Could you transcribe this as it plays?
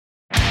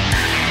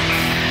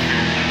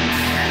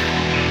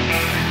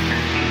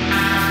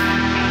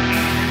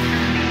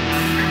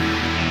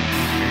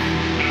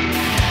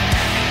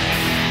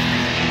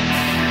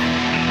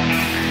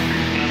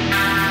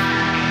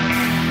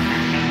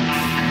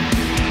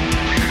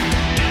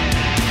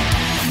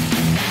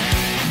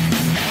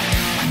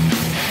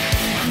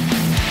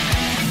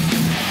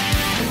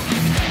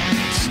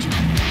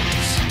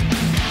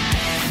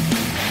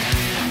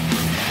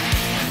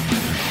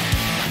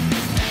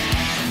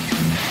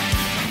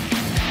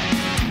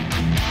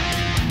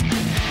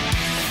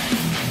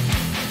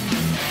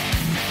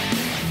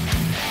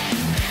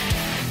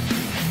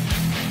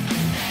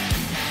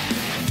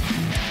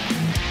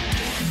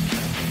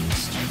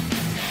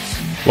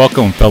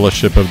Welcome,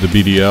 Fellowship of the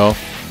BDL,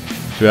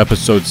 to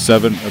Episode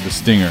 7 of The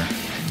Stinger.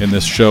 In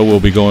this show, we'll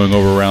be going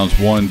over rounds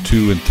 1,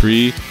 2, and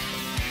 3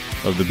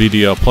 of the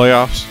BDL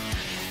playoffs.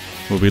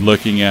 We'll be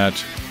looking at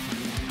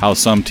how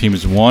some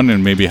teams won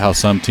and maybe how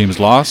some teams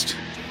lost.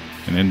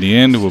 And in the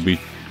end, we'll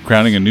be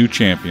crowning a new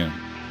champion.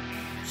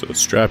 So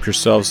strap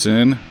yourselves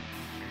in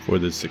for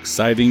this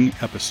exciting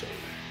episode.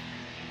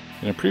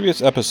 In a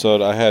previous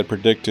episode, I had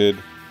predicted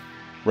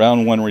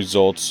round 1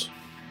 results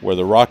where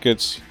the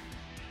Rockets,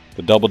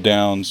 the Double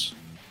Downs,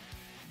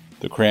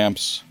 the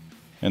Cramps,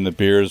 and the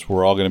Beers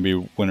were all going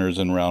to be winners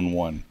in round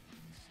 1.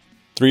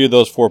 3 of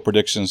those 4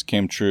 predictions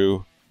came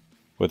true,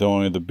 with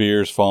only the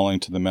Beers falling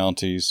to the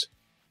Mounties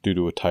due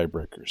to a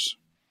tiebreakers.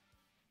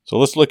 So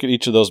let's look at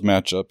each of those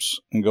matchups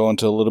and go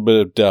into a little bit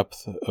of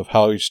depth of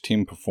how each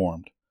team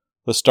performed.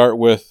 Let's start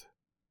with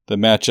the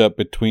matchup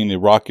between the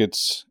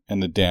Rockets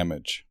and the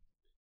Damage,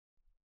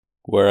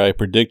 where I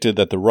predicted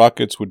that the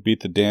Rockets would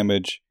beat the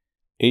Damage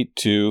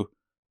 8-2,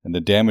 and the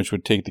Damage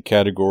would take the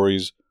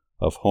categories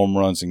of home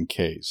runs and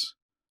Ks.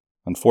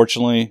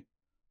 Unfortunately,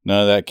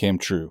 none of that came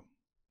true.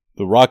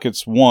 The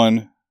Rockets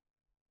won,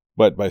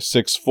 but by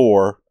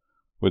 6-4,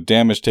 with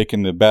Damage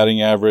taking the batting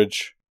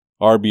average,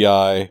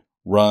 RBI,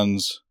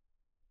 runs,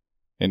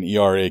 and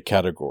ERA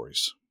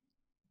categories.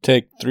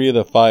 Take 3 of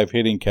the 5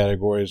 hitting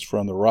categories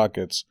from the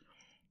Rockets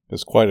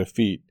is quite a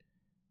feat,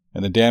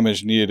 and the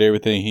Damage needed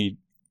everything he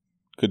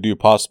could do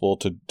possible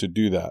to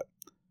do that.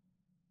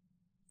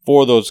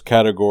 For those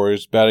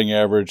categories, batting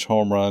average,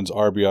 home runs,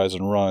 RBIs,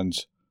 and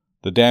runs,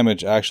 the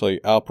Damage actually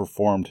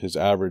outperformed his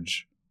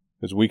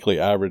weekly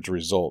average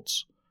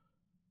results.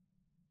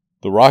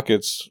 The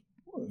Rockets,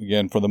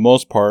 again, for the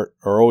most part,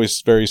 are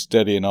always very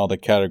steady in all the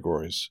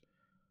categories.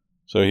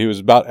 So he was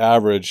about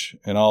average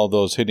in all of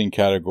those hitting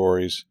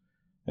categories,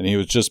 and he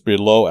was just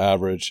below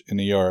average in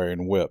ERA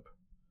and WHIP.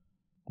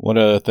 One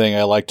other thing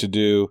I like to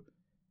do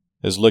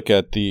is look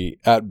at the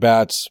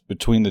at-bats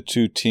between the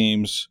two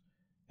teams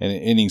and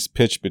innings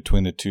pitched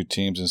between the two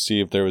teams and see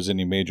if there was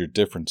any major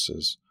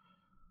differences.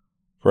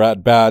 For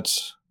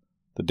at-bats,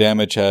 the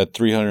Damage had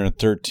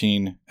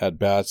 313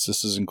 at-bats.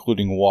 This is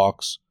including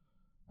walks,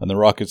 and the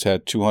Rockets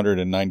had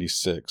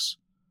 296.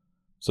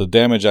 So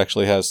Damage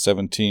actually has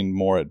 17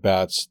 more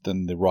at-bats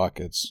than the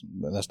Rockets.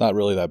 That's not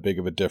really that big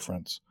of a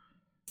difference.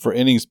 For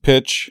innings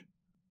pitch,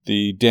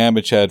 the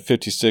Damage had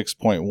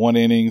 56.1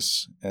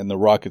 innings, and the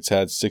Rockets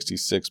had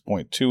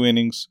 66.2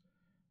 innings.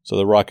 So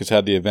the Rockets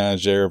had the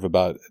advantage there of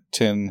about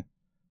 10.1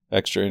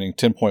 extra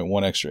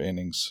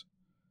innings.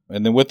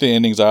 And then with the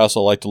innings, I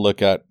also like to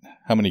look at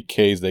how many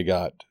Ks they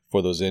got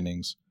for those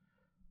innings.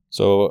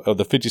 So of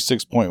the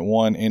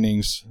 56.1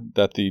 innings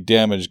that the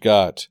Damage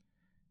got,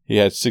 he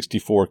had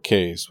 64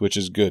 Ks, which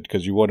is good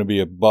because you want to be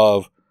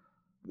above.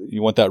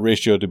 You want that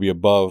ratio to be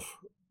above.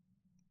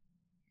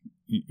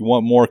 You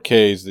want more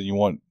Ks than you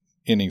want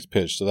innings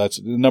pitched. So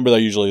that's the number that I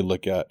usually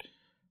look at,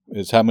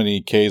 is how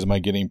many Ks am I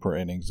getting per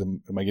innings?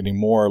 Am I getting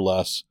more or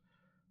less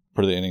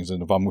per the innings?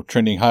 And if I'm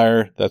trending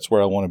higher, that's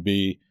where I want to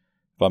be.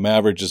 If I'm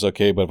average, it's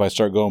okay. But if I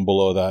start going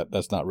below that,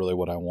 that's not really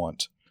what I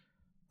want.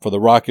 For the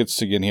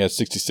Rockets, again, he had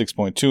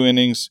 66.2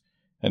 innings,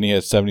 and he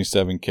had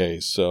 77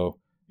 Ks. So,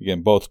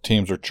 again, both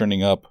teams are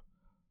trending up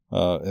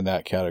in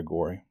that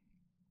category.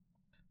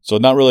 So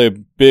not really a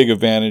big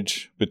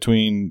advantage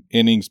between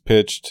innings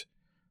pitched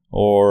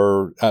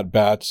or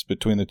at-bats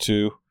between the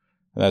two.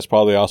 And that's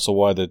probably also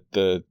why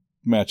the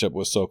matchup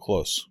was so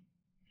close.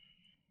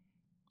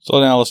 So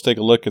now let's take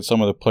a look at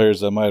some of the players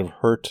that might have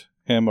hurt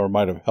him or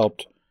might have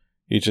helped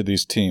each of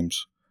these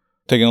teams.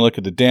 Taking a look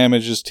at the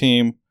Damage's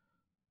team,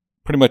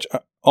 pretty much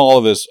all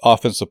of his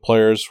offensive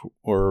players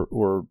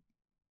were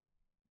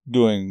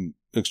doing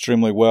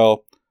extremely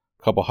well.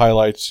 A couple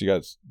highlights: you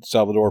got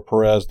Salvador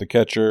Perez, the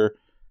catcher,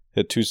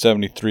 hit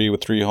 .273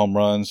 with 3 home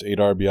runs, 8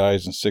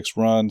 RBIs, and 6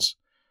 runs.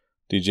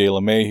 DJ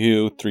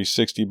LeMahieu,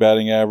 .360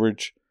 batting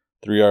average,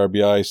 3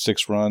 RBIs,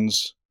 6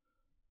 runs.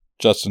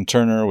 Justin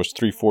Turner was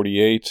 .348.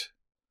 He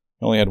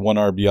only had 1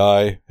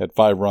 RBI, had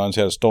 5 runs,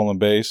 had a stolen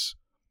base.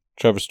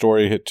 Trevor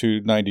Story hit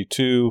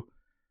 .292.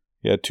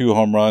 He had 2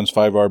 home runs,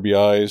 5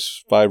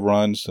 RBIs, 5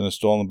 runs, and a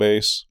stolen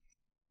base.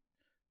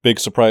 Big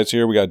surprise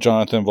here, we got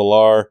Jonathan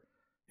Villar.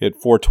 He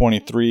hit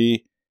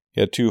 .423.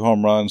 He had 2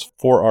 home runs,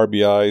 4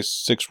 RBIs,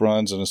 6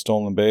 runs, and a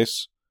stolen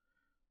base.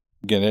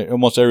 Again,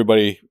 almost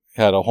everybody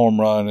had a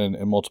home run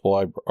and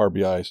multiple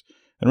RBIs.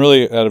 And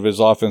really, out of his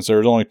offense, there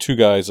was only 2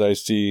 guys I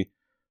see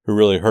who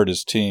really hurt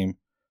his team.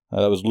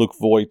 That was Luke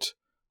Voigt.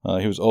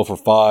 He was 0 for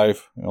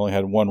 5. He only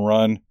had 1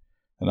 run.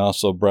 And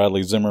also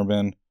Bradley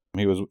Zimmerman.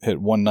 He was hit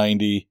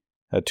 .190,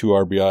 had 2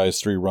 RBIs,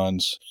 3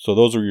 runs. So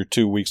those are your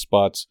 2 weak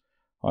spots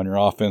on your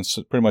offense.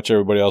 Pretty much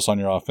everybody else on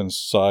your offense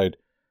side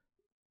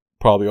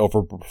probably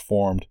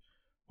overperformed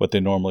what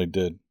they normally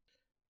did.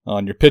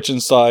 On your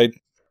pitching side,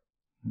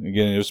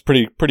 again, it was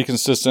pretty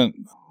consistent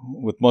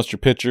with most of your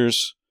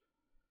pitchers.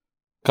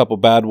 A couple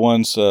bad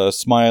ones.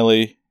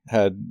 Smiley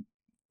had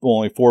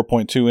only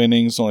 4.2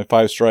 innings, only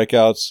 5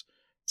 strikeouts.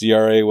 His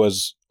ERA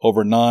was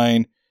over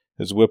 9.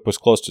 His WHIP was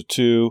close to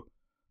 2.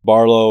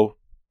 Barlow,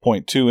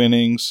 0.2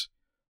 innings.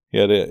 He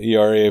had an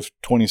ERA of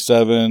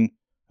 27,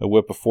 a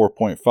whip of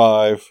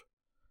 4.5.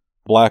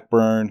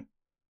 Blackburn,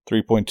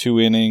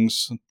 3.2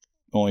 innings,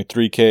 only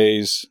 3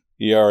 Ks,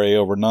 ERA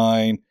over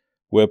 9,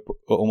 whip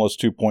almost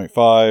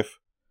 2.5.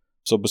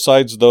 So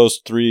besides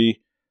those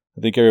three,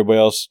 I think everybody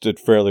else did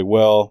fairly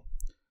well.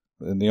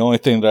 And the only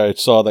thing that I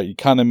saw that you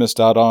kind of missed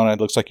out on, it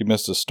looks like you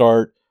missed a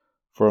start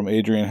from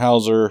Adrian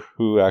Hauser,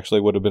 who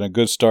actually would have been a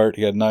good start.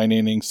 He had 9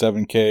 innings,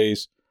 7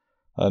 Ks,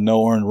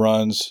 no earned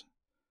runs,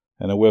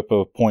 and a whip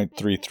of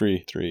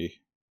 .333.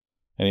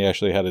 And he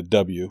actually had a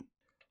W.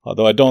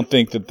 Although I don't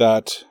think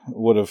that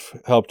would have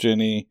helped you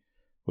any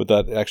with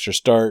that extra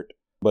start,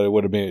 but it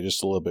would have made it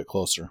just a little bit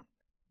closer.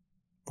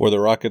 For the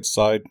Rockets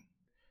side,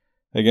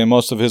 again,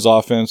 most of his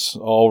offense,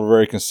 all were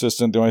very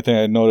consistent. The only thing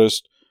I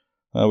noticed,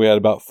 we had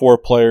about 4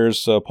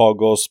 players. Paul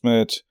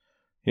Goldschmidt,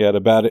 he had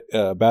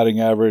a batting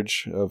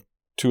average of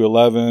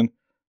 .211.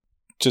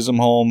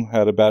 Chisholm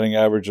had a batting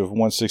average of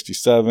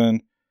 .167.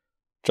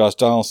 Josh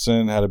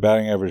Donaldson had a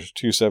batting average of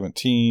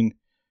 .217.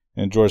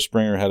 And George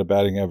Springer had a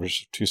batting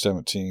average of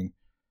 .217.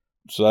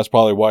 So that's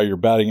probably why your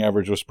batting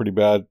average was pretty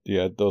bad. You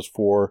had those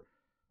 4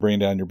 bringing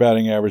down your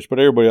batting average, but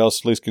everybody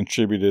else at least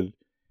contributed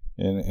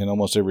in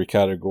almost every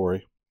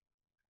category.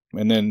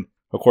 And then,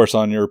 of course,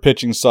 on your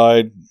pitching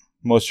side,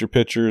 most of your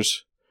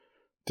pitchers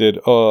did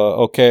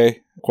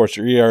okay. Of course,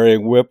 your ERA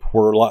and whip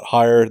were a lot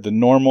higher than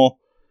normal.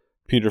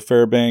 Peter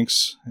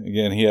Fairbanks,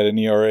 again, he had an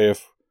ERA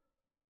of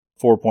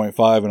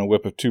 4.5 and a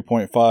whip of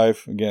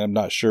 2.5. Again, I'm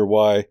not sure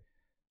why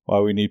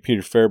we need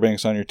Peter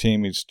Fairbanks on your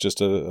team. He's just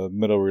a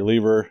middle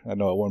reliever. I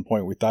know at one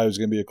point we thought he was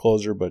going to be a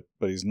closer, but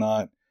he's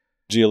not.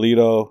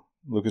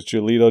 Lucas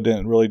Giolito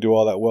didn't really do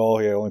all that well.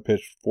 He only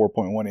pitched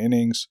 4.1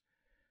 innings,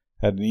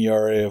 had an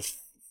ERA of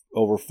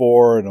over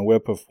 4 and a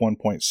whip of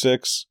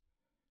 1.6.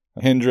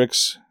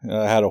 Hendricks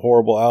had a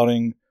horrible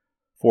outing,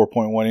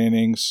 4.1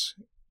 innings,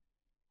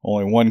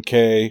 only 1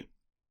 K,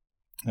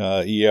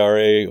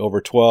 ERA over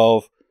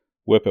 12,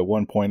 whip at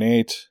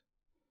 1.8.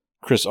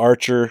 Chris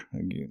Archer,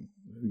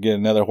 again,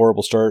 another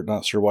horrible start.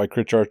 Not sure why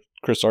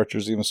Chris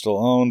Archer's even still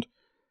owned.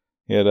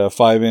 He had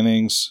 5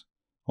 innings,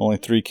 only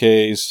 3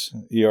 Ks,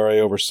 ERA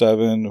over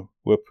 7,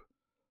 whip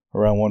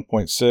around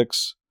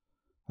 1.6.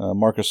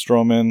 Marcus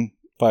Stroman,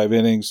 5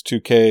 innings, 2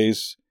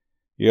 Ks,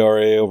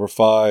 ERA over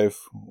 5,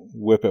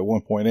 whip at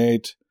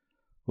 1.8.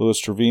 Luis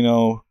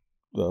Trevino,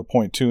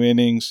 0.2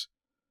 innings,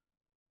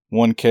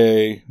 1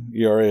 K,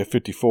 ERA of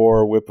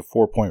 54, whip of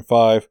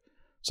 4.5.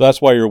 So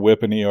that's why your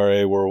whip and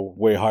ERA were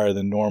way higher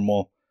than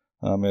normal.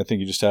 I think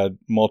you just had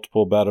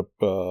multiple bad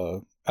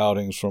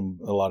outings from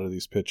a lot of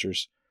these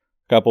pitchers.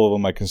 A couple of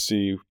them I can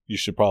see you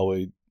should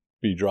probably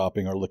be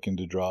dropping or looking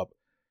to drop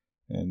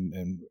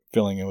and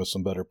filling in with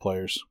some better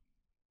players.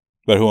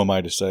 But who am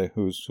I to say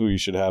who you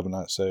should have and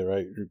not say,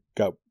 right? You've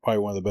got probably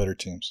one of the better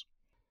teams.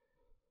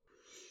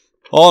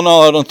 All in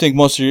all, I don't think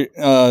most of you,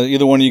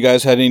 either one of you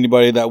guys had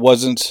anybody that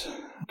wasn't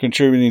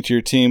contributing to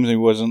your team. There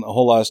wasn't a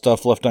whole lot of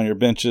stuff left on your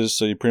benches,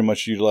 so you pretty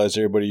much utilized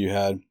everybody you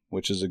had,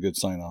 which is a good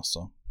sign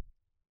also.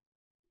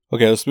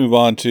 Okay, let's move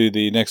on to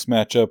the next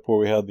matchup where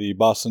we have the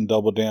Boston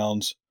Double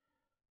Downs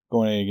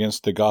going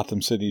against the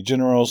Gotham City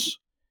Generals.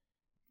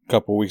 A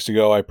couple weeks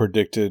ago, I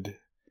predicted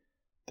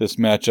this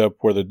matchup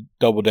where the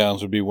Double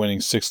Downs would be winning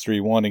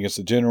 6-3-1 against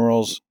the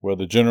Generals, where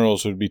the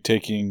Generals would be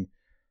taking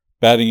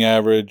batting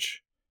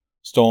average,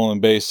 stolen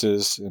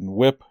bases, and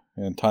whip,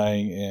 and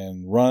tying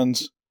in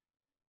runs.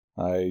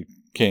 I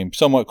came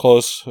somewhat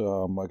close.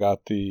 I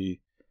got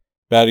the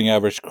batting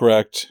average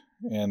correct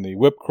and the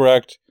whip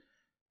correct.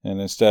 And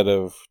instead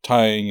of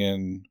tying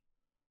in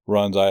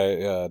runs,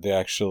 he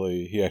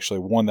actually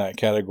won that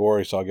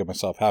category, so I'll give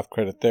myself half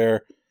credit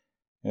there.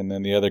 And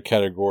then the other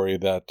category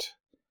that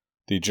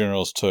the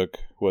Generals took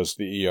was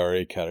the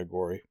ERA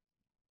category.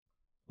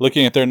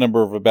 Looking at their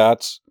number of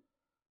at-bats,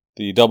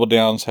 the Double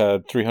Downs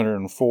had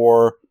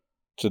 304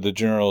 to the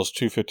Generals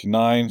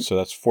 259, so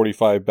that's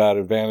 45 bat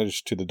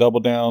advantage to the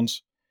Double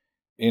Downs.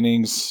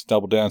 Innings,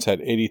 Double Downs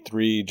had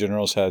 83,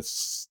 Generals had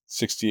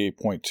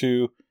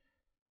 68.2.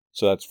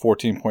 So that's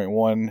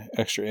 14.1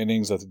 extra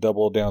innings that the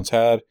Double Downs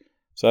had.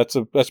 So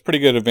that's pretty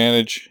good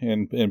advantage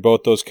in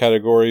both those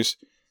categories.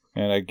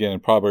 And again,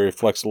 it probably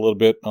reflects a little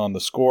bit on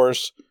the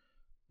scores.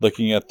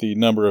 Looking at the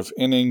number of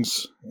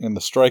innings and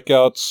the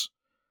strikeouts,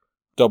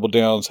 Double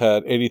Downs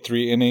had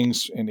 83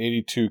 innings and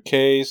 82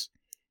 Ks.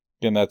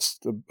 Again, that's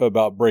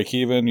about break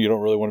even. You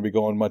don't really want to be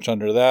going much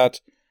under that.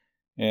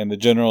 And the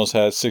Generals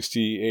had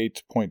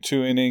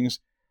 68.2 innings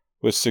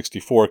with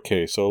 64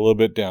 Ks, so a little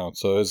bit down.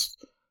 So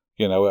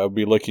I would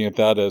be looking at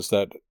that as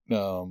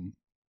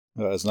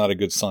as not a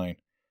good sign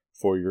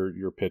for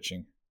your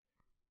pitching.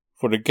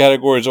 For the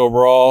categories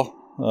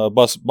overall,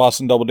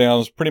 Boston Double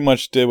Downs pretty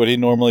much did what he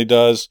normally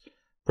does.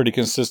 Pretty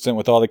consistent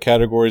with all the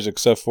categories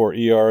except for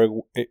ERA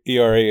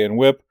and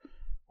whip,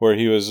 where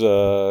he was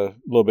a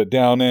little bit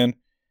down in.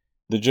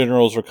 The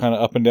Generals were kind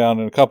of up and down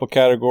in a couple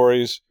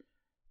categories.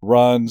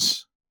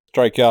 Runs,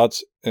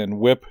 strikeouts, and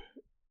whip.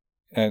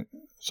 And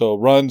so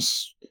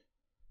runs,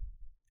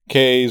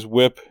 Ks,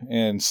 whip,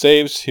 and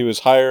saves, he was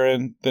higher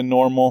in than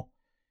normal.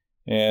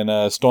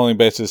 And stolen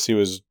bases, he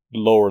was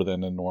lower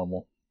than the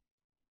normal.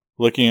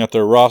 Looking at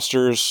their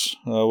rosters,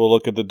 we'll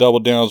look at the Double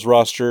Downs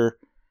roster.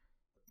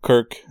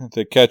 Kirk,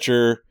 the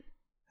catcher,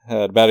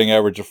 had a batting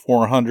average of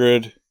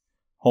 400,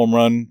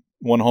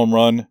 one home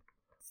run,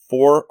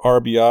 4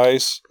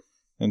 RBIs,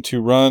 and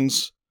 2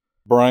 runs.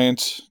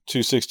 Bryant,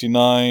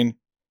 269,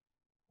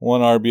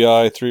 1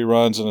 RBI, 3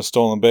 runs, and a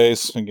stolen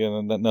base.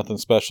 Again, nothing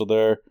special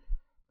there.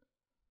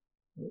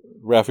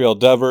 Rafael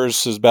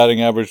Devers, his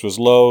batting average was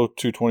low,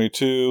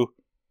 222.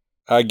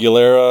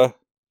 Aguilera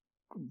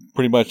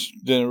pretty much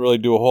didn't really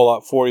do a whole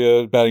lot for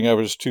you. Batting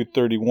average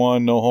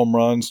 231, no home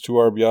runs, 2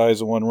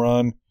 RBIs, and 1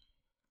 run.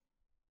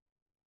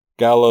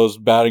 Gallo's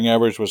batting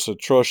average was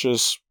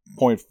atrocious,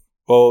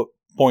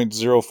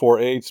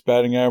 0.048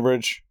 batting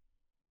average.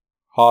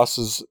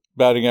 Haas's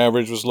batting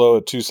average was low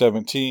at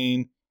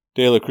 217.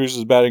 De La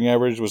Cruz's batting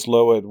average was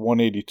low at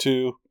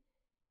 182.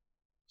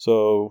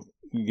 So,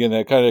 again,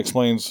 that kind of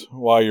explains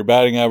why your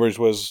batting average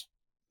was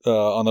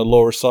on the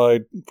lower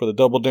side for the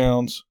Double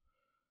Downs.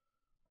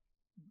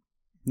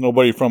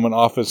 Nobody from an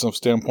offensive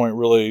standpoint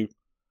really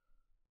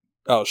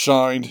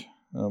outshined.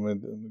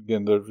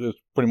 Again,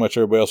 pretty much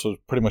everybody else was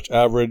pretty much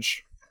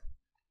average.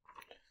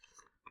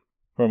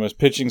 From his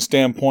pitching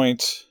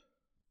standpoint,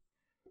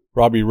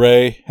 Robbie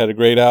Ray had a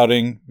great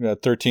outing.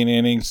 13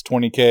 innings,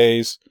 20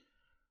 Ks,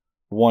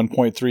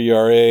 1.3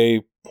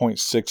 ERA,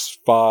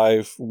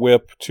 0.65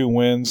 whip, 2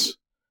 wins.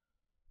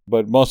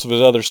 But most of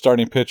his other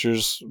starting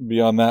pitchers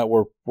beyond that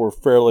were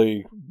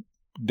fairly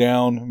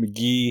down.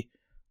 McGee,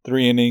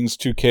 3 innings,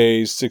 2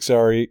 Ks, 6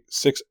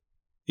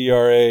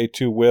 ERA,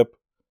 2 whip.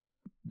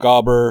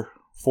 Gobber,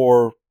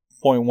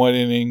 4.1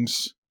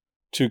 innings,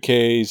 2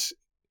 Ks,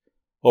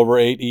 over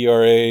 8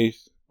 ERA,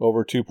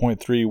 over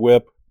 2.3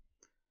 whip.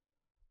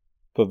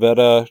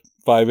 Pavetta,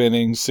 5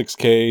 innings, 6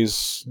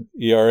 Ks,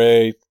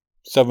 ERA,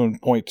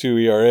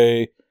 7.2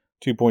 ERA,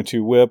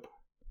 2.2 whip.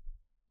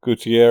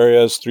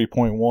 Gutierrez,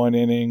 3.1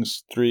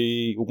 innings,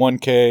 1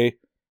 K,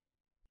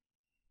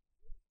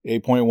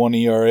 8.1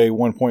 ERA,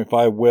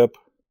 1.5 whip.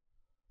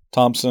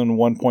 Thompson,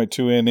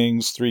 1.2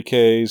 innings, 3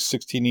 Ks,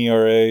 16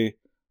 ERA,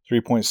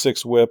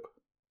 3.6 whip.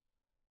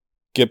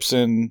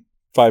 Gibson,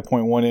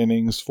 5.1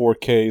 innings, 4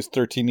 Ks,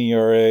 13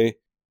 ERA,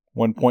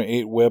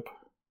 1.8 whip.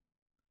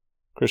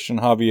 Christian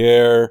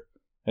Javier,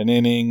 an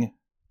inning,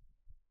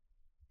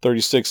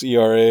 36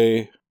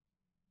 ERA,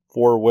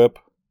 4 whip.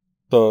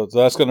 So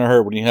that's going to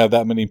hurt when you have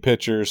that many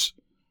pitchers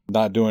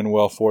not doing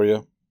well for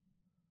you.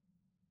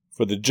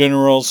 For the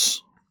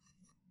Generals,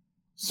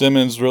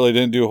 Simmons really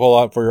didn't do a whole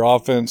lot for your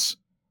offense.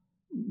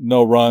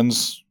 No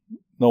runs,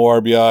 no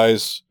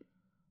RBIs,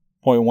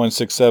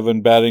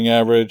 0.167 batting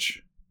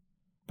average.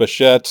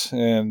 Bichette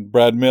and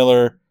Brad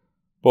Miller,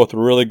 both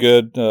were really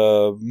good.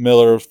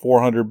 Miller,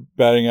 400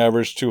 batting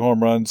average, 2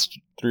 home runs,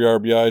 3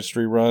 RBIs,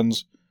 3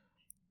 runs.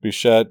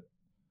 Bichette,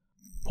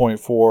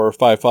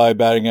 0.455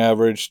 batting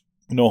average,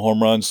 no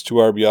home runs, 2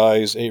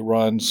 RBIs, 8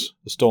 runs,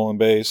 a stolen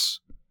base.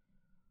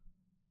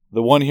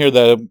 The one here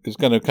that is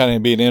going to kind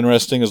of be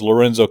interesting is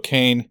Lorenzo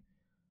Cain.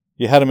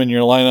 You had him in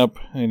your lineup,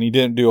 and he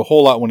didn't do a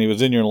whole lot when he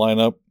was in your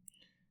lineup.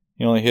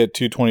 He only hit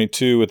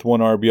 222 with 1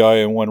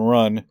 RBI and 1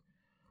 run.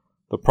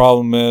 The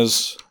problem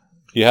is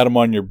you had him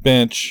on your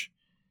bench,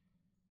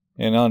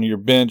 and on your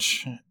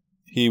bench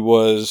he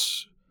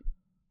was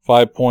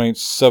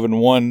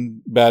 5.71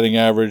 batting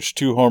average,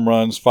 2 home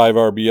runs, 5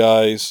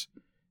 RBIs,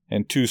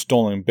 and 2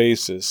 stolen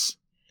bases.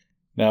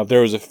 Now, if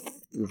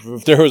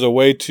there was a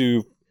way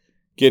to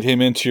get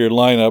him into your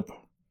lineup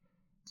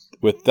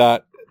with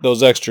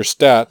those extra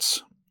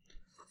stats,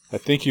 I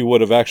think you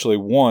would have actually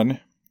won,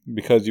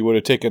 because you would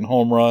have taken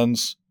home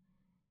runs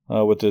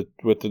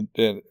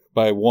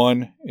by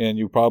 1, and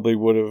you probably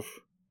would have.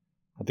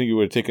 I think you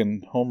would have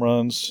taken home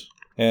runs,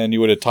 and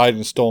you would have tied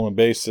in stolen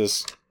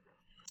bases.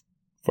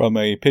 From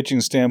a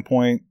pitching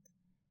standpoint,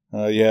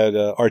 you had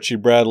Archie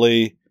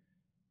Bradley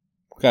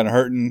kind of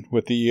hurting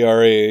with the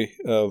ERA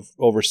of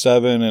over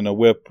 7 and a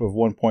whip of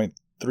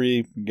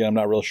 1.3. Again, I'm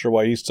not real sure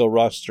why he's still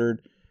rostered.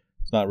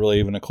 It's not really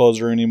even a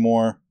closer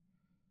anymore.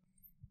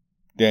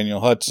 Daniel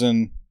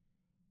Hudson,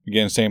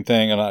 again, same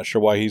thing. I'm not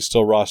sure why he's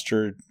still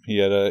rostered. He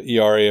had an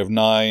ERA of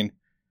 9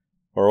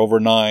 or over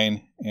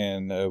 9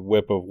 and a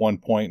whip of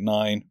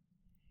 1.9.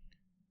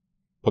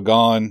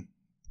 Pagan,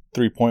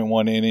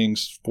 3.1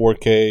 innings, 4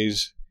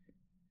 Ks,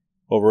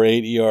 over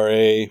 8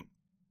 ERA,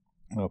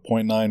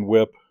 0.9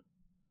 whip.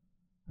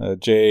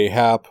 J.A.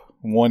 Happ,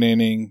 1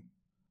 inning,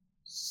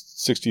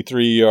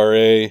 63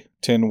 ERA,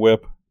 10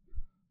 whip.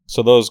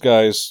 So those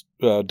guys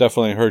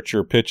definitely hurt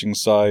your pitching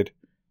side.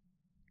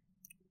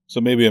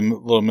 So maybe a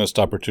little missed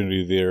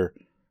opportunity there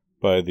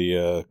by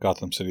the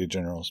Gotham City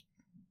Generals.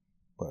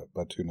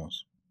 But who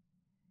knows?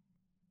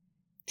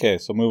 Okay,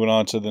 so moving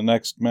on to the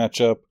next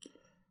matchup.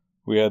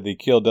 We had the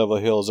Kiel Devil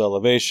Hills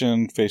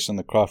Elevation facing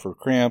the Crawford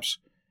Cramps.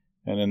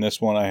 And in this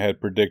one I had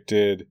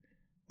predicted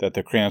that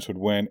the Cramps would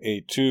win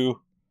 8-2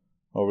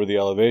 over the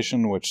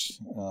Elevation, which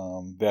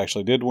they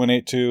actually did win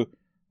 8-2.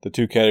 The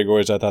 2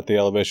 categories I thought the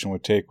Elevation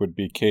would take would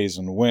be Ks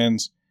and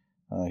wins.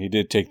 He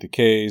did take the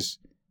Ks,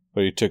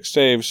 but he took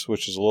saves,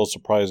 which is a little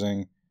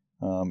surprising.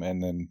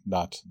 and then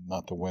not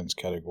the wins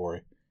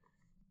category.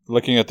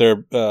 Looking at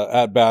their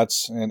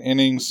at-bats and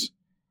innings,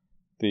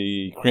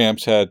 the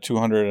Cramps had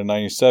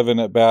 297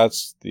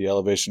 at-bats. The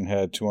Elevation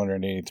had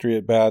 283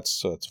 at-bats,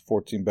 so it's a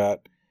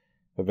 14-bat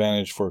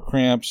advantage for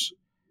Cramps.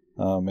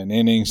 In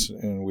innings,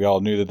 and we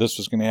all knew that this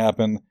was going to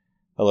happen.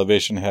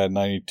 Elevation had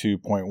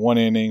 92.1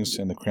 innings,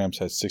 and the Cramps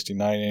had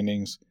 69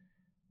 innings,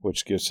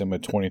 which gives him a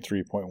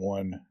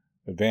 23.1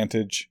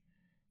 advantage.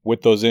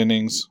 With those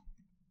innings,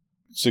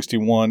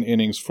 61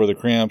 innings for the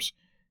Cramps.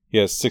 He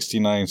has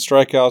 69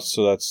 strikeouts,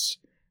 so that's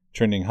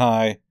trending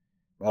high.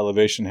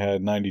 Elevation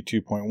had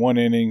 92.1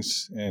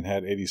 innings and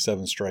had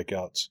 87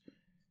 strikeouts,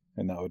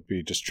 and that would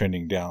be just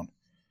trending down.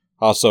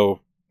 Also,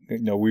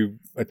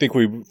 I think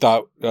we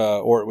thought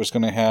Ort was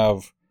going to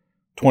have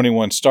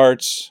 21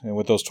 starts, and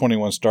with those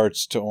 21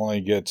 starts to only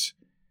get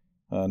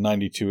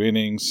 92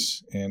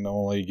 innings and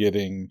only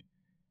getting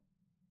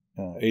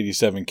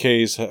 87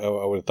 Ks, I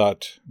would have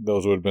thought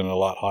those would have been a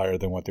lot higher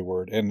than what they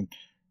were. And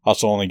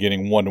also only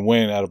getting one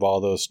win out of all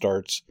those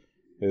starts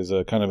is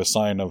a kind of a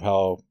sign of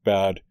how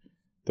bad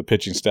the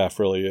pitching staff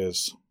really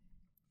is.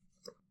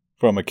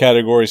 From a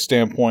category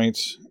standpoint,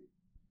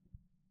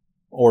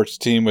 Ort's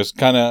team was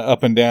kind of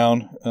up and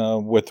down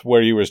with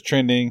where he was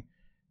trending.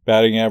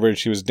 Batting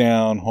average, he was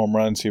down. Home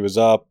runs, he was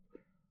up.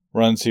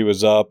 Runs, he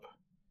was up.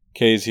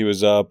 Ks, he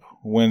was up.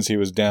 Wins, he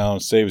was down.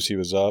 Saves, he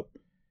was up.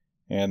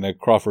 And the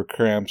Crawford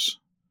Cramps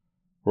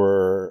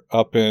were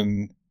up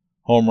in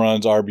home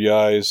runs,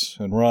 RBIs,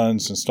 and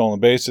runs, and stolen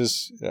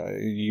bases.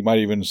 You might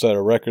even set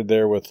a record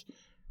there with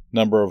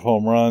number of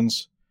home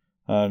runs.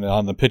 And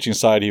on the pitching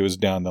side, he was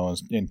down, though,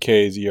 in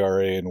Ks,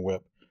 ERA, and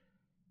WHIP.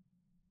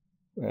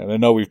 And I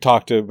know we've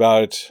talked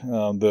about it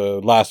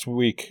the last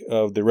week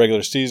of the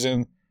regular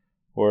season,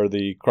 where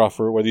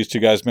these two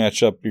guys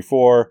matched up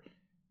before,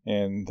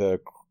 and the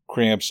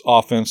Cramps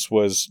offense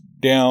was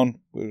down,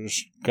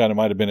 which kind of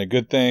might have been a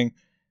good thing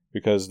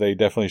because they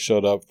definitely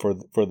showed up for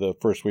the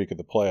first week of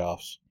the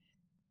playoffs.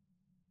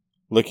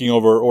 Looking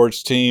over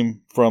Ort's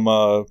team from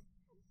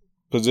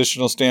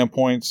positional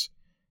standpoints,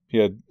 he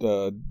had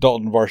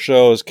Dalton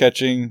Varsho as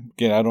catching.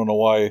 Again, I don't know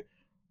why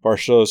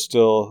Varsho is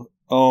still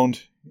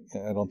owned.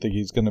 I don't think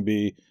he's going to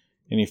be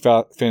any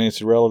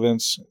fantasy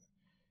relevance.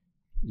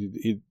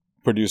 He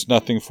produced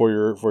nothing for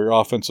your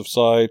offensive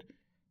side.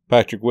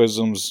 Patrick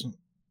Wisdom's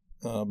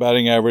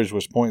batting average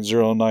was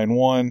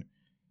 .091.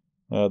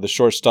 The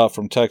shortstop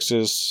from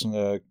Texas,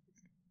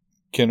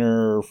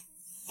 Kenner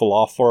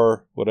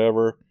Falafar,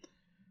 whatever,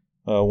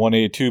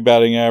 182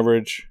 batting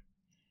average.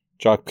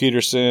 Jock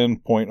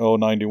Peterson,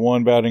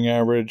 .091 batting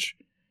average.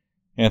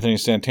 Anthony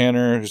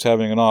Santana, who's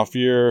having an off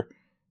year,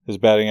 his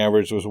batting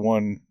average was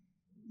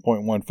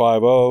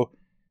 1.150.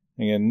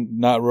 Again,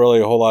 not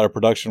really a whole lot of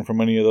production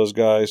from any of those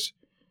guys.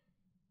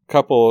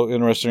 Couple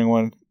interesting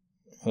ones.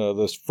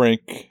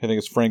 Frank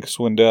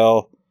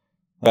Swindell,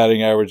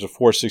 batting average of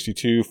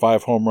 .462,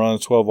 5 home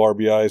runs, 12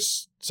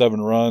 RBIs, 7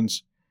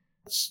 runs.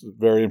 It's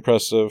very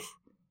impressive.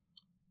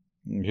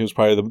 He was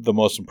probably the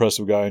most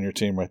impressive guy on your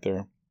team right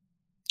there.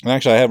 And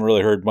actually, I haven't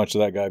really heard much of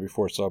that guy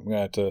before, so I'm going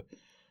to have to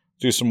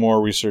do some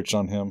more research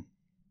on him.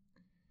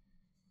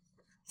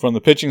 From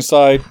the pitching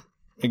side,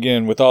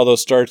 again, with all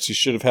those starts, he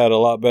should have had a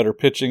lot better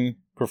pitching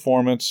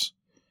performance.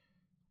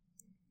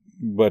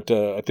 But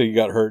I think he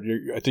got hurt.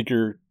 I think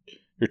your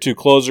two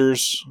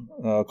closers,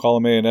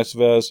 Colomé and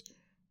Estevez,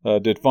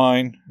 did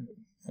fine.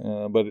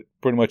 But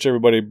pretty much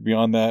everybody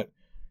beyond that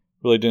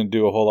really didn't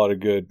do a whole lot of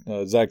good.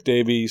 Zach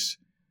Davies,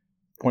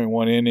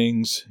 .1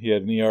 innings. He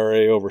had an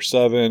ERA over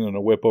 7 and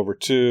a WHIP over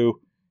 2.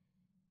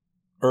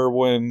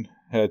 Irwin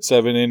had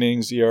 7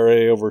 innings,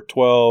 ERA over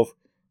 12,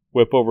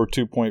 WHIP over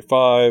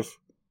 2.5.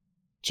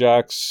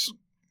 Jax,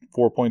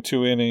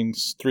 4.2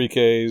 innings, 3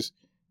 Ks,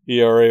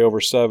 ERA over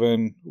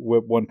 7,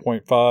 WHIP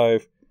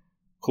 1.5.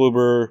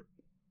 Kluber,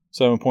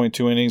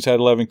 7.2 innings,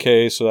 had 11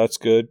 Ks, so that's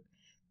good.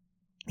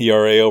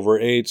 ERA over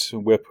 8,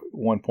 WHIP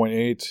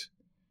 1.8.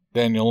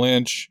 Daniel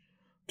Lynch,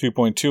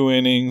 2.2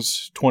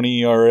 innings,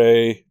 20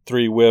 ERA,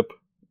 3 WHIP.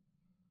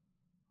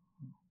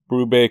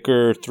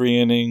 Brubaker, 3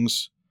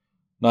 innings,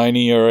 9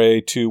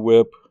 ERA, 2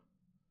 WHIP.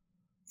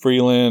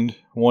 Freeland,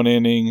 1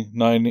 inning,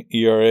 9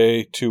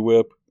 ERA, 2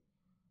 WHIP.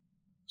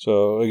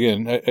 So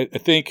again, I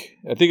think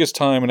it's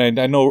time, and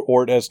I know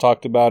Ort has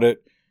talked about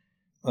it.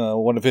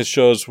 One of his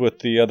shows with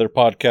the other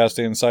podcast,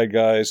 the Inside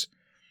Guys,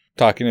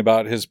 talking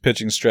about his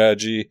pitching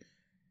strategy.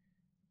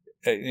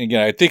 Again,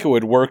 I think it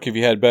would work if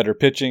you had better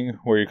pitching,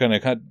 where you kind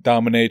of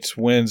dominates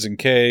wins and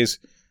Ks,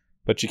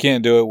 but you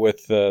can't do it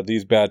with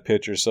these bad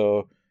pitchers.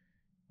 So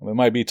it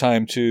might be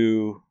time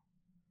to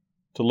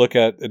look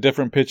at a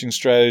different pitching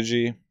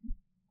strategy,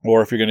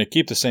 or if you're going to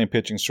keep the same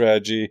pitching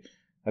strategy,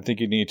 I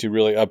think you need to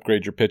really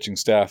upgrade your pitching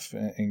staff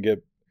and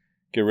get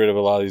rid of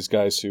a lot of these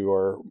guys who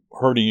are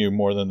hurting you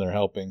more than they're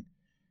helping.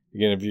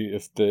 Again,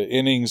 if the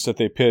innings that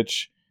they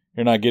pitch,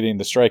 you're not getting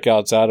the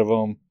strikeouts out of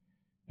them,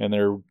 and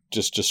they're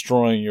just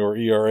destroying your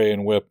ERA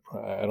and WHIP,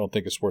 I don't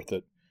think it's worth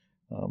it.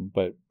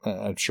 But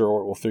I'm sure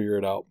Ort will figure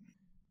it out.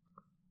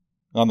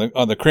 On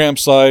the Cramp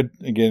side,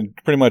 again,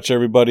 pretty much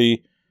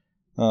everybody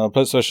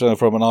especially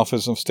from an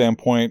offensive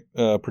standpoint,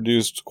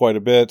 produced quite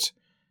a bit.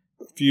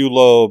 A few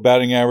low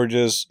batting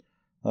averages.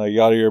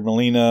 Yadier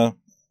Molina,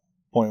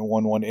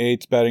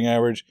 .118 batting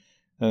average.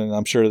 And I'm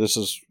not sure if this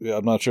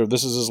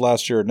is his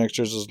last year or next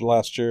year's his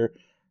last year,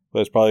 but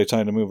it's probably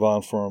time to move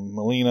on from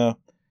Molina.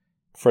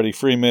 Freddie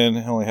Freeman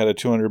only had a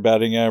 200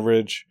 batting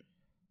average.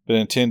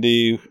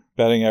 Benintendi,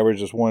 batting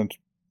average was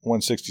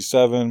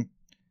 167.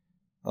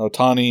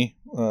 Ohtani,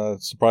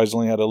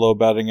 surprisingly, had a low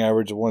batting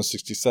average of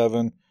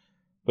 167,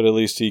 but at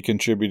least he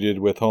contributed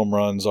with home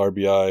runs,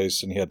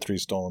 RBIs, and he had 3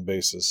 stolen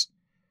bases.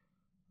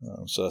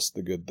 So that's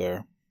the good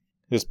there.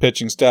 His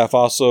pitching staff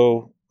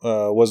also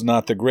was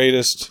not the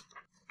greatest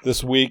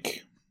this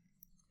week.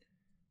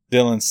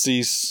 Dylan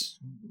Cease,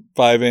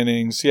 5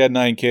 innings. He had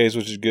 9 Ks,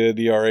 which is good.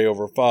 ERA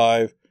over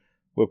 5,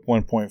 whip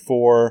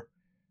 1.4.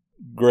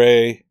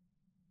 Gray,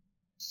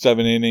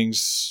 7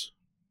 innings,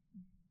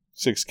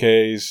 6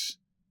 Ks,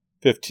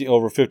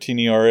 over 15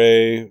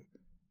 ERA,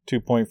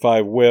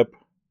 2.5 whip.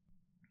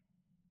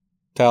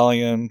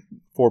 Talion,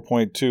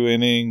 4.2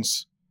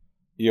 innings,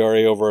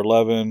 ERA over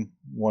 11,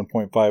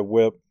 1.5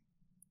 whip.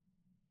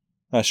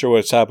 Not sure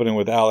what's happening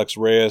with Alex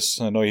Reyes.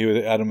 I know he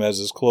had him as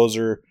his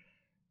closer,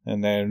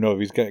 and I don't know if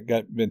he's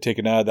been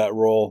taken out of that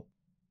role.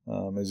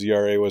 His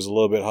ERA was a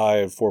little bit high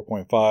at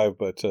 4.5,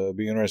 but it'll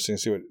be interesting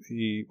to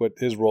see what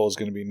his role is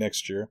going to be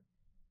next year.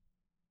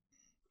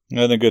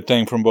 Another good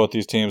thing from both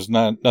these teams,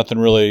 nothing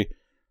really.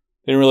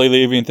 They didn't really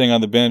leave anything on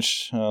the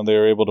bench. They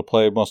were able to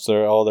play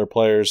all their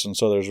players, and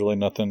so there's really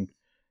nothing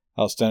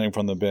outstanding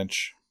from the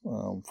bench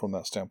from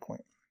that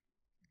standpoint.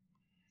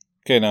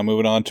 Okay, now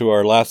moving on to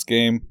our last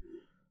game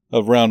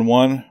of round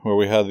 1, where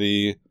we had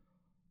the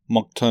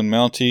Moncton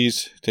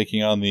Mounties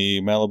taking on the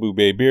Malibu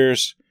Bay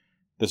Bears.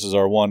 This is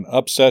our one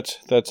upset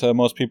that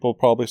most people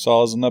probably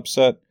saw as an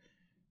upset.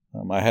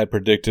 I had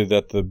predicted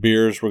that the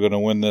Bears were going to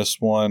win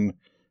this one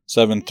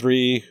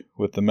 7-3,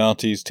 with the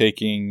Mounties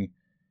taking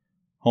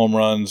home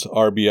runs,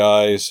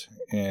 RBIs,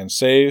 and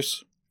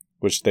saves,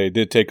 which they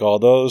did take all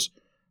those,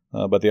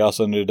 but they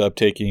also ended up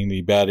taking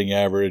the batting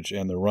average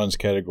and the runs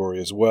category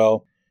as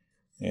well.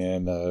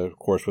 And, of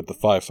course, with the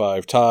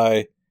 5-5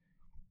 tie,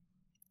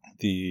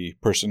 the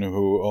person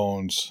who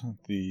owns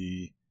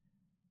the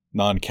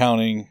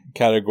non-counting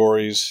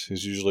categories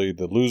is usually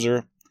the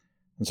loser.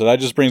 And so that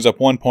just brings up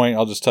one point.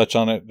 I'll just touch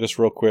on it just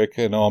real quick.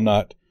 I know I'm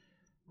not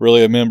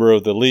really a member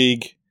of the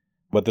league,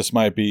 but this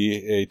might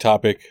be a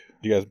topic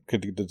you guys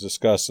could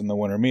discuss in the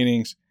winter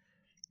meetings,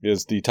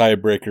 is the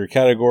tiebreaker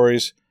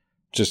categories.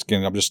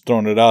 I'm just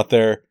throwing it out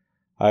there.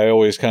 I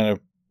always kind of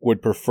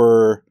would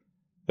prefer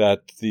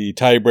that the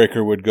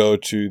tiebreaker would go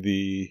to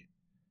the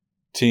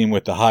team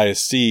with the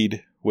highest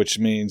seed, which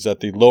means that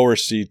the lower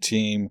seed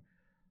team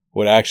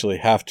would actually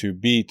have to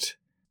beat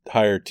the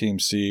higher team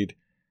seed,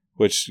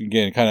 which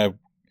again kind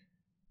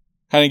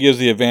of gives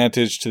the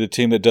advantage to the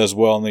team that does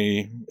well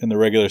in the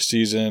regular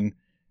season.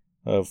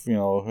 Of,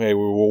 hey,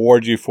 we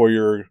reward you for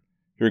your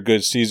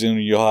good season.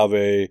 You'll have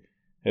an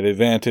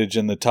advantage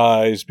in the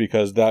ties,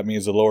 because that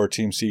means the lower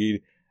team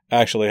seed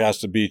actually has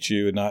to beat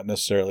you and not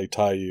necessarily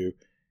tie you,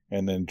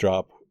 and then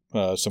drop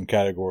some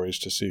categories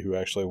to see who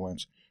actually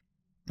wins.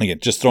 Again,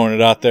 just throwing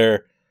it out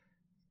there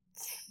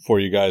for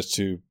you guys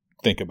to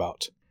think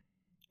about.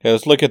 Okay,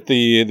 let's look at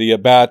the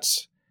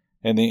at-bats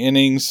and the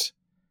innings.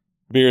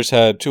 Bears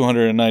had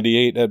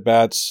 298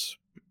 at-bats.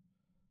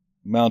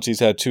 Mounties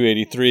had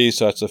 283,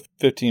 so that's a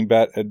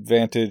 15-bat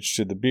advantage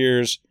to the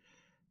Bears.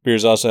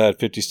 Bears also had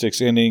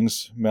 56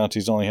 innings.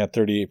 Mounties only had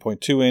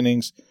 38.2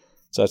 innings,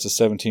 so that's a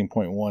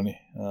 17.1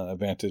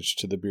 advantage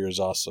to the Bears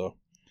also.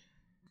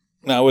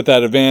 Now, with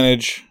that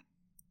advantage,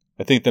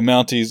 I think the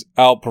Mounties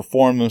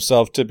outperform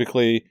themselves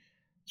typically,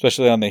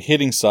 especially on the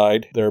hitting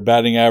side. Their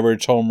batting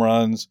average, home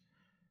runs,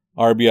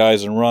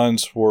 RBIs, and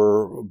runs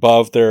were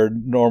above their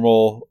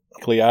normal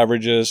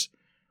averages.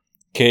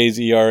 Ks,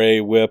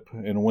 ERA, whip,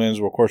 and wins,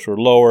 of course, were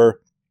lower,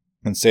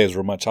 and saves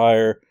were much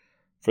higher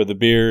for the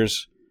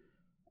Bears.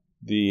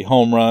 The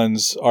home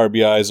runs,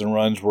 RBIs, and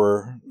runs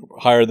were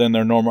higher than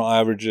their normal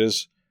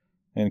averages,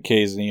 and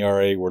Ks and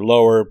ERA were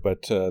lower,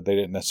 but they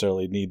didn't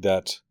necessarily need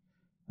that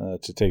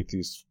to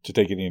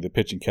take any of the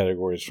pitching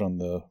categories from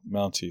the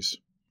Mounties.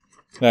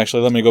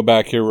 Actually, let me go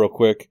back here real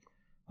quick.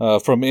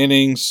 From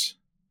innings,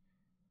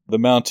 the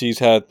Mounties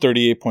had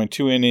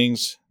 38.2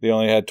 innings. They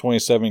only had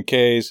 27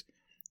 Ks.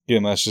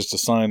 Again, that's just a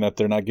sign that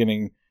they're not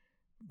getting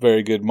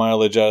very good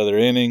mileage out of their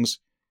innings.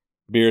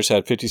 Bears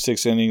had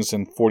 56 innings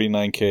and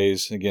 49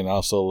 Ks. Again,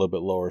 also a little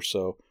bit lower.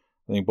 So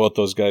I think both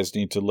those guys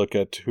need to look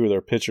at who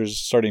their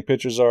starting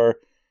pitchers are,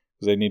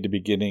 because they need to be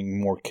getting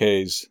more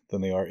Ks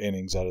than they are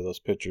innings out of those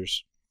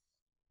pitchers.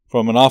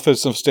 From an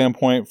offensive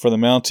standpoint for the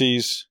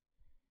Mounties,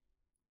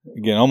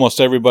 again, almost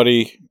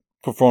everybody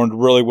performed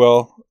really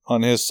well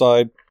on his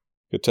side.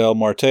 Ketel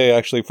Marte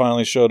actually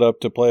finally showed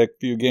up to play a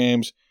few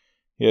games.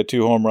 He had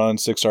 2 home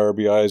runs, 6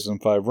 RBIs, and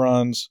 5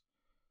 runs.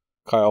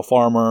 Kyle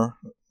Farmer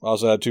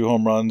also had 2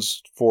 home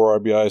runs, 4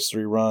 RBIs,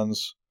 3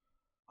 runs.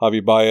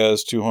 Javi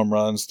Baez, 2 home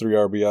runs, 3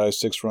 RBIs,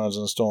 6 runs,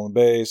 and a stolen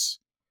base.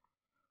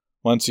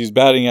 Muncy's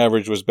batting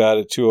average was bad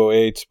at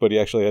 208, but he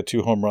actually had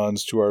 2 home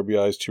runs, 2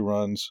 RBIs, 2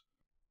 runs.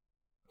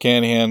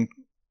 Canahan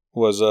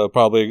was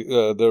probably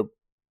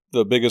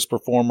the biggest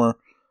performer.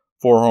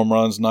 4 home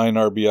runs, 9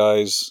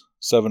 RBIs,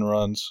 7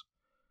 runs.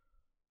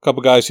 A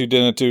couple guys who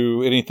didn't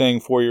do anything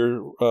for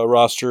your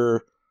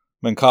roster.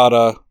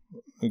 Mancada,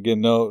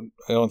 again, no,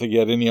 I don't think he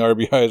had any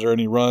RBIs or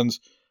any runs.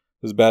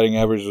 His batting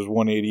average was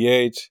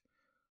 188.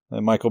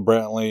 And Michael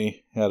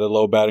Brantley had a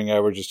low batting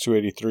average of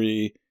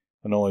 283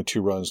 and only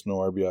 2 runs, no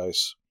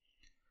RBIs.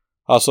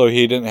 Also,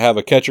 he didn't have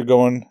a catcher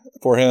going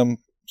for him,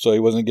 so he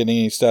wasn't getting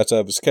any stats out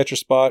of his catcher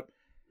spot.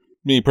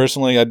 Me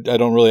personally, I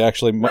don't really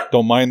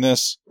don't mind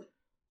this,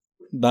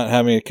 not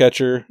having a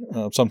catcher.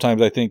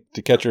 Sometimes I think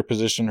the catcher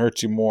position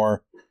hurts you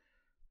more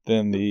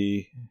than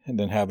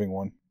having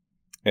one.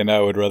 And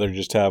I would rather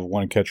just have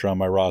one catcher on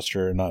my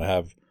roster and not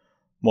have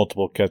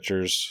multiple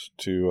catchers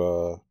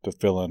to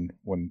fill in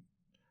when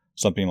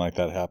something like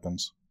that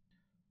happens.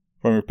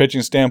 From your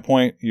pitching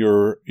standpoint,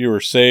 you were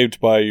saved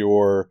by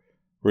your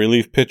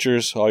relief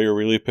pitchers. All your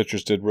relief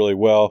pitchers did really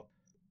well.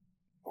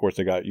 Of course,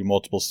 they got you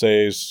multiple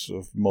saves,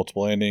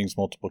 multiple innings,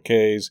 multiple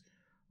Ks,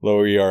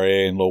 low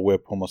ERA, and low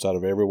WHIP almost out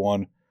of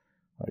everyone.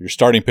 Your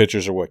starting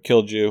pitchers are what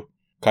killed you.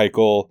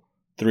 Keuchel,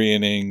 3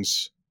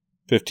 innings,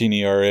 15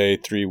 ERA,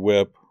 3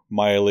 WHIP.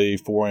 Miley,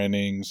 4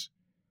 innings,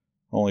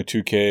 only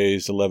 2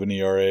 Ks, 11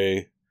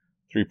 ERA,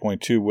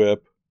 3.2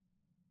 WHIP.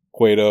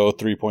 Cueto,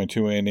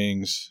 3.2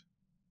 innings,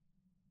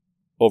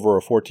 over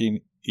a 14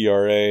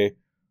 ERA,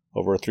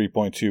 over a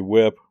 3.2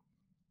 WHIP.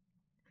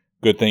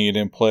 Good thing he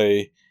didn't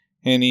play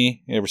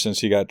Henny. Ever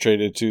since he got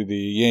traded to the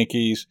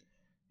Yankees,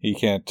 he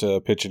can't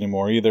pitch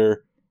anymore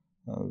either.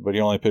 But he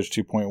only pitched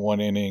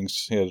 2.1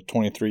 innings. He had a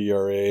 23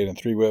 ERA and a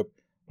 3 WHIP.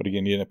 But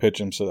again, he didn't pitch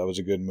him, so that was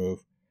a good move.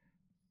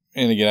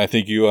 And again, I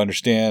think you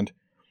understand,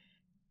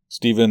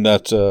 Steven,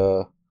 that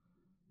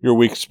your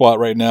weak spot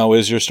right now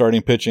is your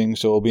starting pitching.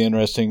 So it'll be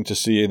interesting to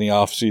see in the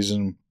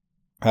offseason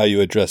how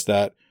you address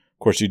that. Of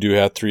course, you do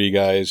have 3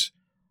 guys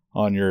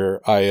on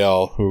your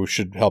IL who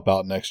should help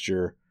out next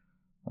year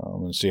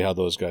and see how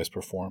those guys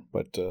perform.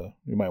 But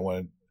you might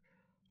want to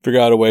figure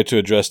out a way to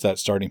address that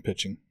starting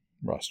pitching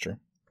roster.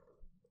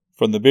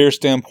 From the beer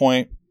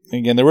standpoint,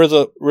 again, there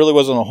really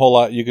wasn't a whole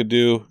lot you could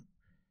do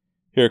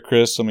here,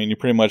 Chris. I mean, you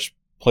pretty much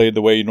played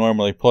the way you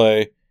normally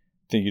play. I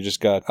think you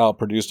just got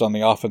outproduced on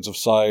the offensive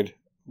side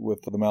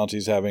with the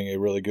Mounties having a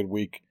really good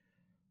week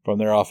from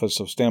their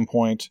offensive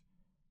standpoint.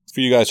 A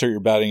few guys hurt your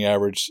batting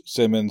average.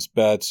 Simmons,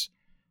 Betts,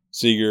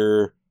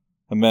 Seager,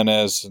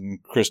 Jimenez,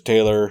 and Chris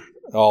Taylor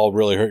all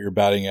really hurt your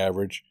batting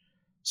average.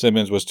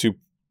 Simmons was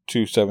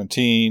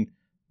 217,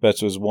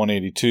 Betts was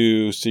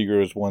 182, Seager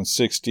was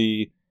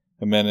 160,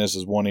 Jimenez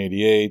is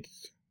 188,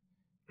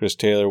 Chris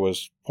Taylor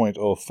was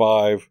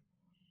 .05.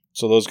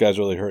 So those guys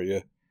really hurt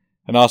you.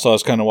 And also, I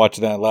was kind of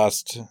watching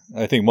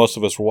I think most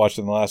of us were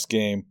watching the last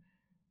game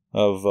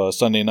of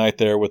Sunday night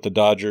there with the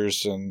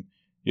Dodgers, and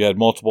you had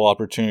multiple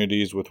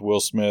opportunities with Will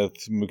Smith,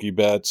 Mookie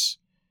Betts,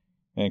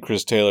 and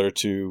Chris Taylor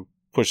to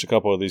push a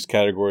couple of these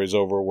categories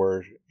over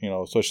where,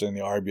 especially in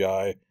the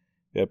RBI,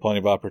 they had plenty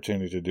of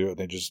opportunity to do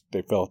it.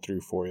 They fell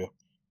through for you.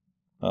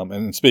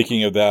 And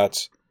speaking of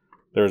that,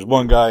 there's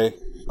one guy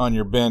on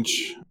your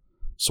bench,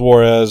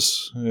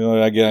 Suarez.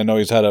 Again, I know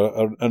he's had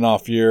an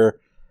off year,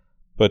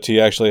 but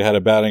he actually had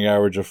a batting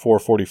average of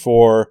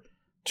 .444,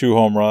 2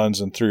 home runs,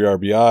 and 3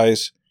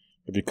 RBIs.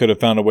 If you could have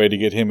found a way to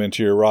get him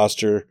into your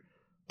roster,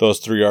 those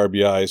 3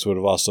 RBIs would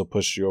have also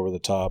pushed you over the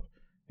top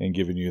and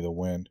given you the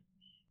win.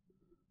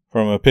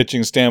 From a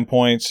pitching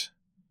standpoint,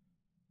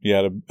 you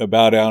had a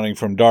bad outing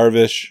from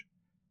Darvish.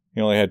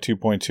 He only had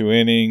 2.2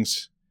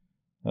 innings,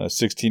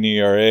 16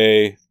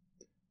 ERA,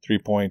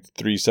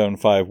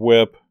 3.375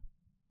 WHIP.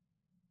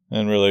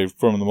 And really,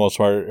 from the most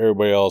part,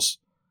 everybody else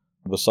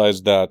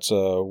besides that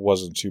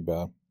wasn't too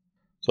bad.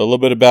 So a little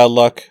bit of bad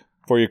luck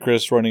for you,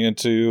 Chris, running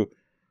into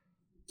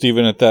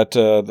Steven at that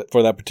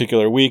for that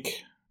particular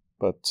week.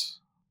 But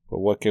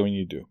what can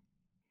you do?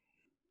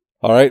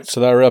 All right, so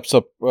that wraps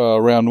up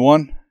round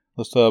 1.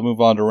 Let's move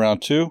on to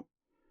round 2,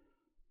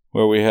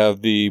 where we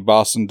have the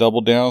Boston Double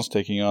Downs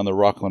taking on the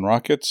Rockland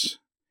Rockets.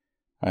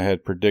 I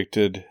had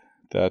predicted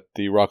that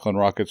the Rockland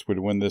Rockets would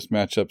win this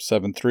matchup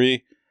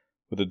 7-3,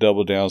 with the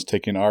Double Downs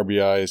taking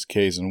RBIs,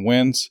 Ks, and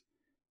wins.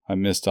 I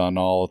missed on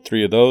all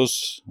 3 of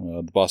those.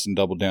 The Boston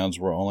Double Downs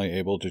were only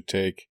able to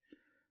take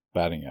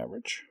batting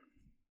average.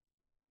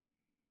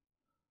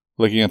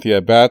 Looking at the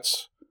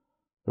at-bats,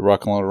 the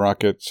Rockland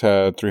Rockets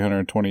had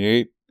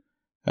 328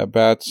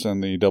 at-bats,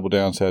 and the Double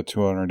Downs had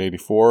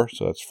 284,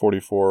 so that's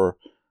 44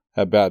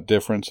 at-bat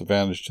difference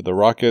advantage to the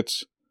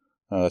Rockets.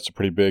 That's a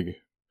pretty big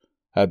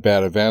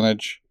at-bat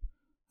advantage.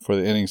 For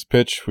the innings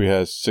pitched, we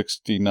had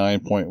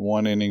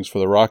 69.1 innings for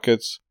the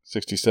Rockets,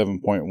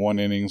 67.1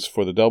 innings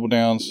for the Double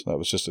Downs. That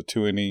was just a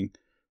 2-inning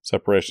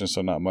separation,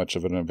 so not much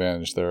of an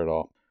advantage there at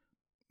all.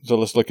 So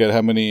let's look at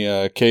how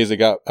many Ks they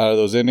got out of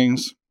those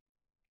innings.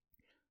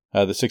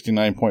 The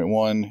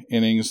 69.1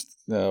 innings,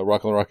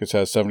 Rockland Rockets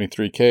has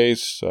 73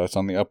 Ks, so that's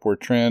on the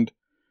upward trend.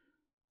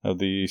 Of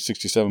the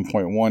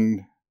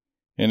 67.1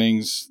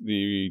 innings,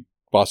 the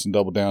Boston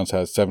Double Downs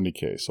had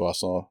 70K, so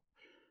also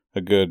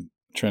a good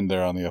trend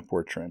there on the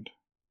upward trend.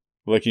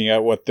 Looking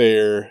at what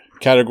their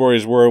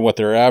categories were and what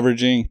they're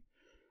averaging,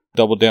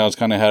 Double Downs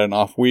kind of had an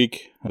off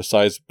week,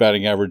 besides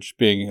batting average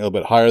being a little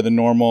bit higher than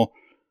normal.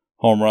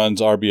 Home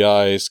runs,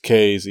 RBIs,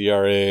 Ks,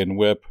 ERA, and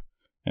WHIP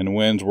and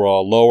wins were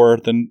all lower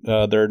than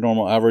their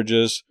normal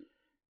averages.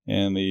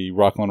 And the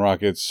Rockland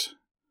Rockets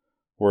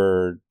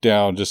were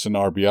down just in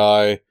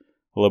RBI, a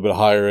little bit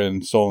higher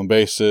in stolen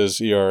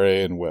bases,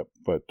 ERA, and WHIP.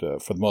 But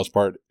for the most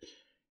part,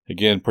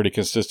 again, pretty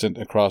consistent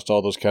across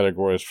all those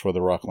categories for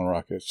the Rockland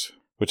Rockets,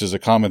 which is a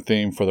common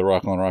theme for the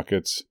Rockland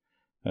Rockets.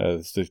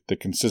 The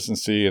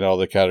consistency in all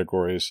the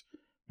categories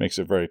makes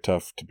it very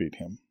tough to beat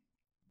him.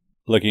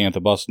 Looking at the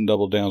Boston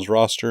Double Downs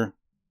roster,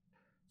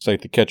 it's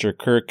like the catcher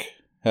Kirk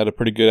had a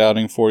pretty good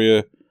outing for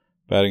you.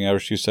 Batting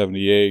average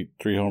 278,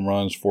 3 home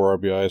runs, 4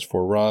 RBIs,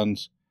 4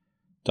 runs.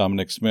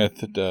 Dominic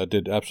Smith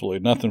did absolutely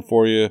nothing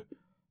for you,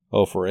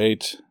 0 for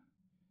 8.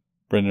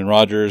 Brendan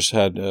Rodgers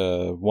had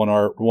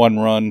 1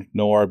 run,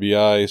 no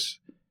RBIs,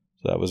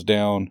 so that was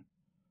down.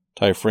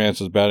 Ty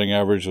France's batting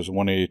average was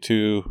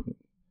 182.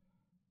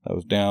 That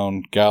was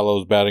down.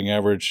 Gallo's batting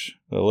average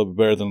a little bit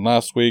better than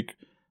last week,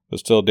 but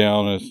still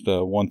down at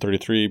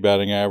 133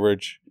 batting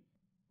average.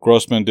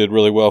 Grossman did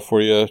really well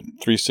for you.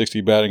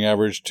 360 batting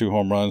average, 2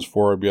 home runs,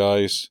 4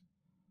 RBIs,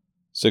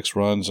 6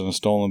 runs, and a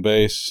stolen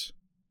base.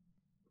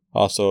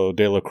 Also,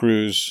 De La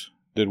Cruz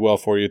did well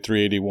for you.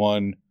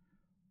 381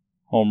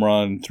 home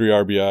run, 3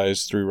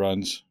 RBIs, 3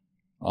 runs.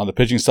 On the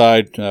pitching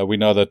side, we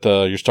know that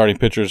your starting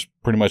pitchers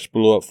pretty much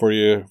blew up for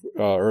you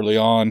early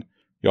on.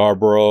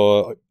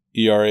 Yarborough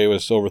ERA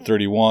was over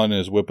 31.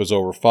 His WHIP was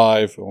over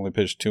 5. Only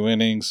pitched 2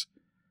 innings.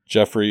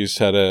 Jeffries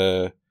had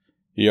a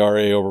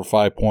ERA over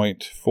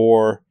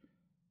 5.4.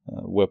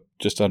 WHIP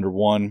just under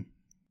 1.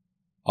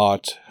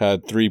 Ott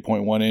had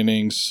 3.1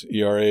 innings.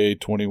 ERA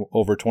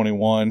over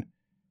 21.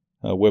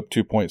 WHIP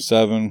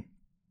 2.7.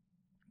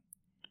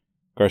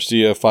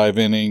 Garcia 5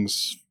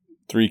 innings.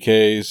 3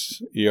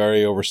 Ks.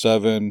 ERA over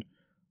 7.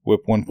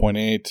 WHIP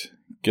 1.8.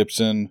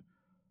 Gibson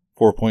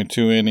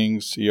 4.2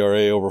 innings.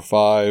 ERA over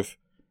 5.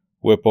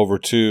 WHIP over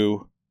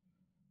 2.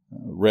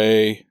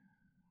 Ray,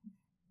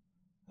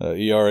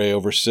 ERA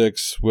over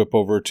 6. WHIP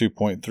over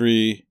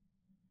 2.3.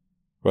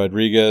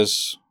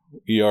 Rodriguez,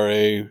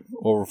 ERA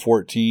over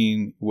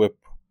 14. WHIP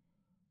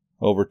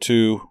over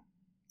 2.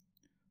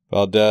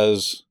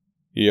 Valdez,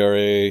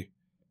 ERA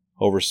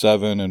over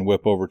 7 and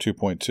WHIP over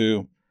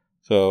 2.2.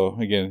 So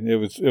again, it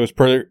was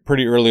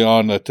pretty early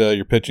on that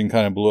your pitching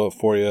kind of blew up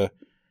for you,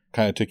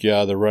 kind of took you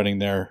out of the running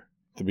there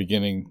at the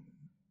beginning.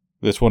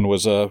 This one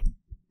was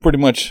pretty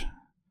much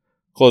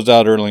closed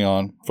out early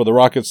on. For the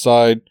Rockets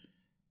side,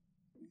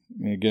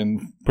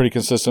 again, pretty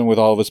consistent with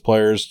all of his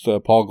players.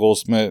 Paul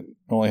Goldschmidt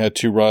only had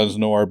 2 runs,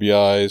 no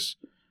RBIs.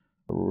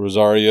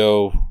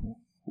 Rosario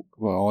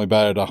only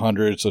batted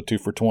 100, so 2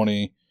 for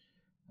 20.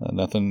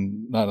 Not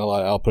a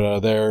lot of output out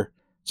of there.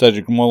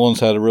 Cedric Mullins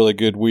had a really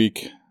good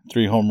week.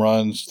 3 home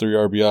runs, 3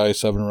 RBIs,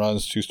 7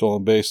 runs, 2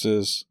 stolen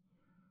bases.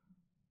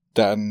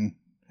 Stanton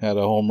had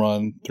a home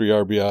run, 3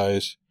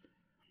 RBIs.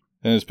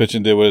 And his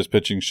pitching did what his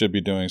pitching should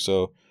be doing.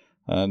 So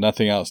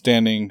nothing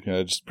outstanding,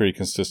 just pretty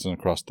consistent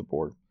across the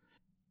board.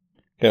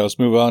 Okay, let's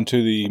move on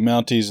to the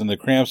Mounties and the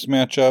Cramps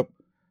matchup,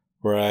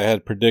 where I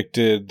had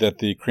predicted that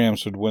the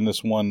Cramps would win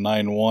this one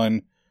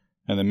 9-1,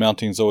 and the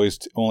Mounties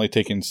only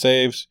taking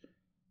saves.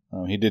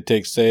 He did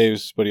take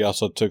saves, but he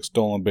also took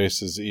stolen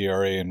bases,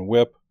 ERA, and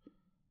WHIP.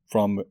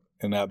 From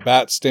an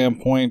at-bat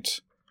standpoint,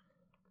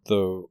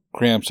 the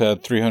Cramps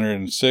had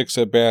 306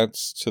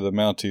 at-bats to the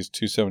Mounties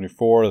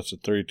 274. That's a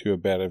 32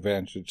 at-bat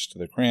advantage to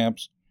the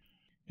Cramps.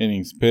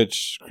 Innings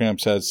pitched,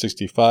 Cramps had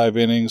 65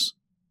 innings.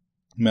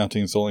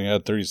 Mounties only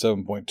had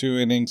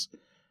 37.2 innings.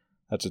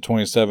 That's a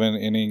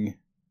 27-inning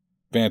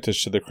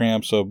advantage to the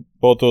Cramps. So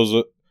both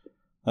those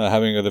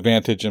having an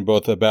advantage in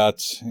both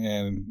at-bats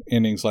and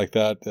innings like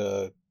that,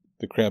 the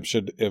Cramps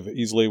should have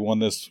easily won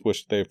this,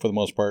 which they, for the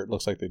most part,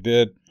 looks like they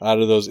did. Out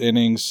of those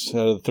innings,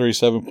 out of the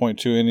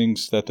 37.2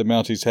 innings that the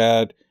Mounties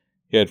had,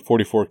 he had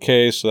 44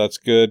 Ks, so that's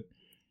good.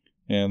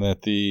 And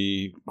that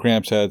the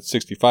Cramps had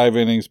 65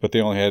 innings, but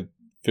they only had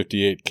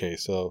 58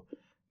 Ks, so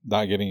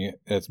not getting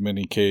as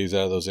many Ks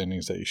out of those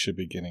innings that you should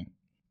be getting.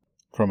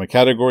 From a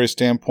category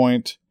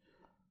standpoint,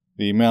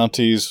 the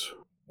Mounties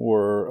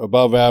were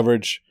above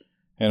average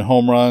in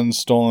home runs,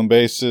 stolen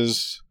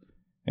bases,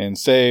 and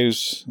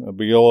saves,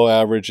 below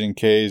average in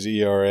Ks,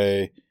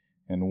 ERA,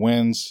 and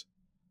wins.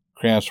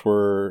 Cramps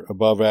were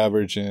above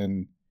average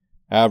in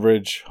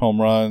average,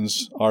 home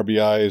runs,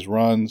 RBIs,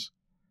 runs,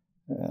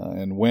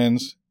 and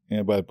wins,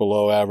 but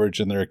below average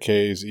in their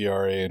Ks,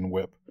 ERA, and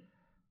WHIP.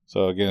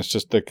 So again, it's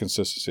just the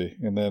consistency.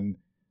 And then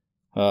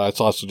I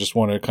also just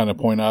want to kind of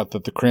point out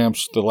that the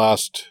Cramps, the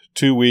last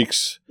 2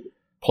 weeks,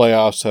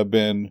 playoffs have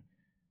been,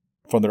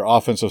 from their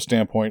offensive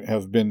standpoint,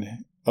 have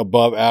been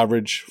above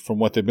average from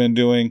what they've been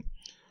doing.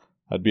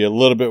 I'd be a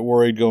little bit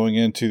worried going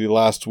into the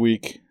last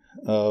week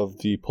of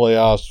the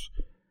playoffs,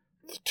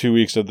 2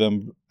 weeks of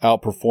them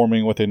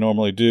outperforming what they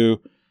normally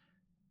do.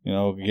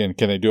 Again,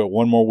 can they do it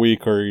one more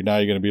week, or now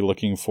you're going to be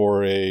looking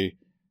for a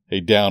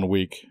down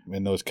week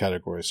in those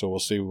categories? So we'll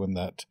see when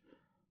that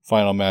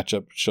final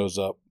matchup shows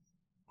up.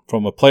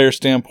 From a player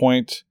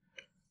standpoint,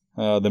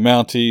 the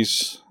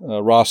Mounties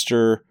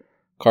roster,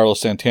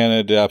 Carlos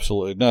Santana did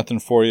absolutely nothing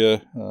for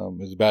you.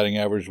 His batting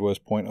average was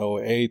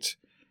 .08,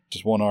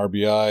 just 1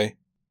 RBI.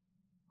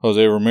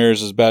 Jose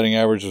Ramirez's batting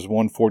average was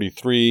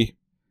 143.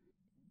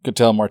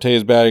 Ketel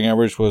Marte's batting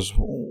average was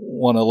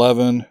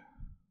 111.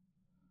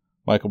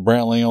 Michael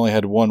Brantley only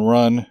had 1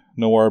 run,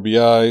 no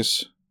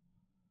RBIs.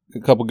 A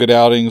couple good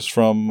outings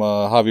from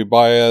Javi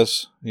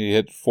Baez. He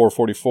hit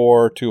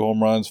 .444, 2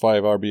 home runs,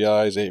 5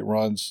 RBIs, 8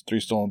 runs, 3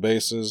 stolen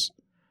bases.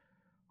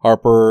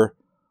 Harper,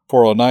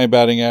 .409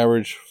 batting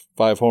average,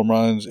 5 home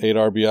runs, 8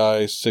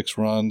 RBIs, 6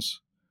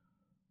 runs.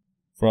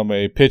 From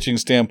a pitching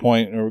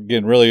standpoint, or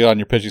again, really on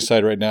your pitching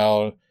side right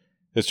now,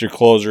 it's your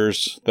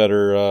closers that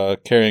are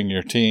carrying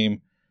your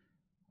team.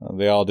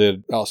 They all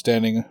did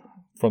outstanding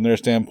from their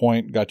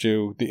standpoint, got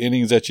you the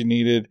innings that you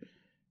needed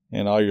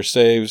and all your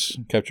saves,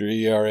 kept your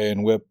ERA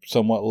and WHIP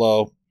somewhat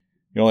low.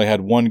 You only had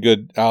 1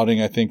 good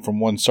outing, I think, from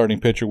 1 starting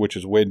pitcher, which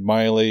is Wade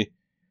Miley.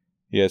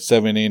 He had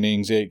 7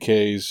 innings, 8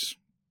 Ks,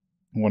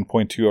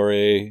 1.2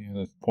 RA, and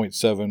a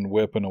 .7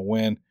 WHIP and a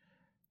win.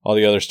 All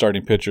the other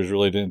starting pitchers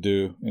really didn't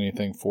do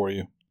anything for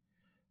you.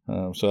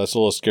 So that's a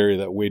little scary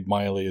that Wade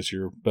Miley is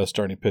your best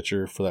starting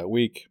pitcher for that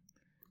week.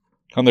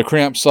 On the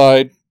Cramp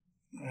side,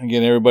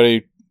 again,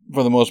 everybody,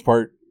 for the most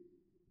part,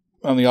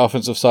 on the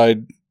offensive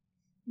side,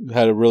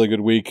 had a really good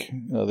week.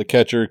 The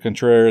catcher,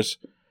 Contreras,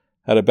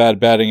 had a bad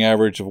batting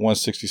average of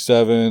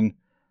 167.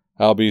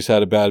 Albies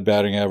had a bad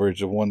batting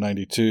average of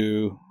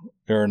 192.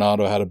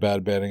 Arenado had a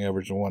bad batting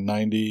average of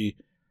 190.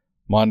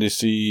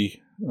 Mondesi,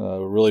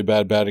 a really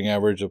bad batting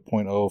average of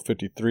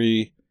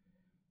 .053.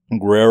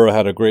 Guerrero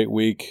had a great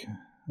week.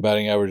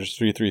 Batting average is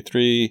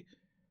 .333.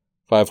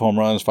 5 home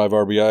runs, 5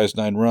 RBIs,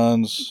 9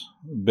 runs.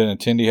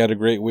 Benintendi had a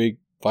great week.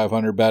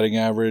 .500 batting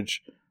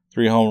average.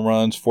 3 home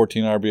runs,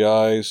 14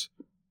 RBIs,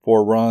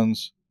 4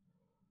 runs.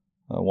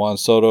 Juan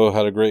Soto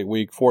had a great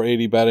week.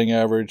 .480 batting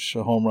average,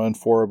 a home run,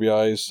 4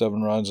 RBIs,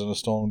 7 runs, and a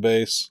stolen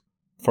base.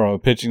 From a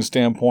pitching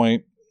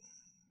standpoint,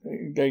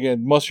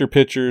 again, most of your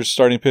pitchers,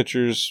 starting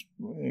pitchers,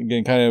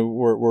 again, kind of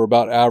were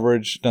about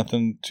average,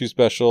 nothing too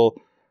special.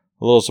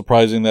 A little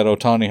surprising that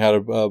Ohtani had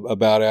a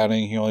bad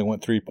outing. He only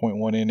went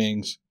 3.1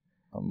 innings,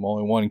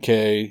 only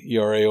 1K,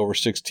 ERA over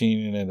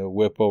 16, and a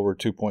WHIP over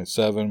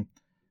 2.7.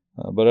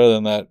 But other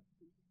than that,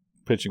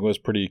 pitching was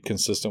pretty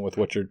consistent with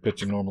what your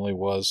pitching normally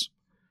was.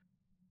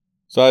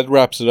 So that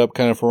wraps it up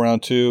kind of for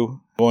round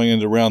 2. Going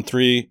into round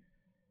 3,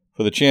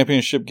 for the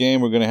championship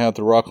game, we're going to have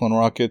the Rockland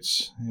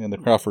Rockets and the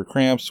Crawford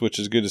Cramps, which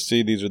is good to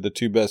see. These are the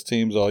 2 best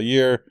teams all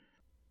year.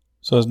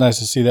 So it's nice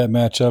to see that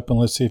matchup, and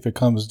let's see if it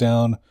comes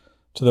down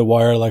to the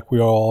wire like we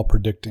are all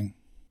predicting.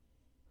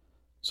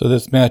 So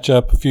this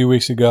matchup, a few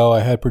weeks ago,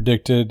 I had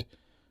predicted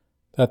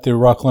that the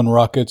Rockland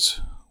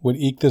Rockets would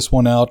eke this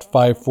one out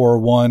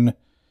 5-4-1,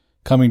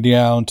 coming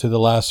down to the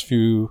last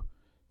few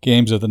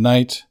games of the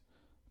night,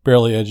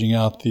 barely edging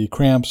out the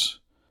Cramps,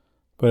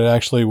 but it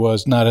actually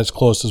was not as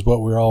close as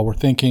what we all were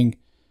thinking.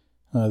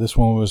 This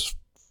one was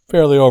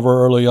fairly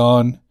over early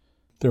on.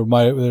 There's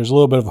a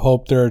little bit of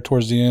hope there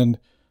towards the end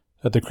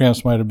that the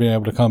Cramps might have been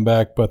able to come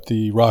back, but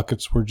the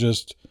Rockets were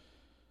just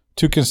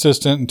too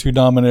consistent and too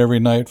dominant every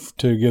night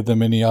to give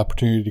them any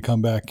opportunity to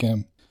come back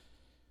in.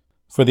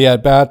 For the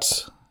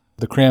at-bats,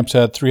 the Cramps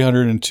had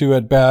 302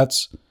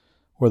 at-bats,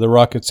 where the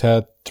Rockets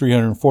had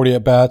 340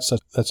 at-bats.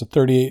 That's a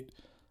 38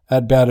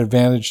 at-bat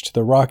advantage to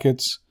the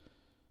Rockets.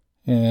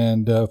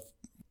 And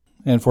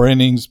for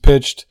innings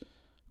pitched,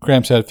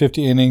 Cramps had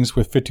 50 innings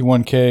with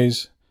 51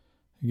 Ks.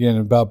 Again,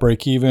 about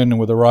break even, and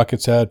where the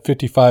Rockets had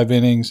 55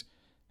 innings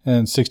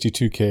and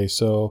 62 Ks.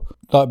 So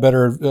a lot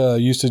better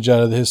usage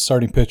out of his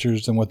starting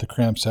pitchers than what the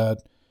Cramps had.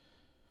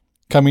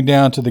 Coming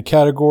down to the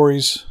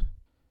categories,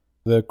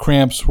 the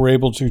Cramps were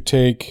able to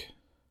take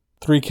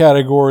 3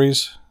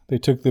 categories. They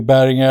took the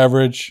batting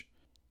average,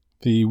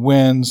 the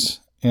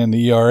wins, and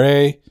the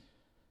ERA.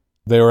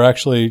 They were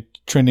actually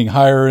trending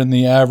higher in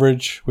the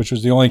average, which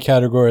was the only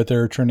category that they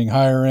were trending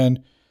higher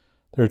in.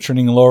 They were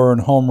trending lower in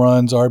home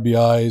runs,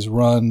 RBIs,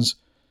 runs,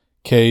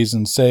 Ks,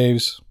 and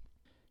saves.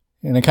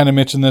 And I kind of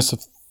mentioned this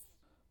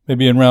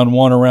maybe in round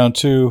 1 or round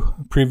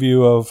 2,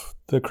 preview of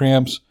the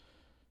Cramps.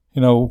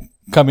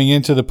 Coming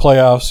into the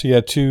playoffs, he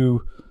had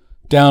 2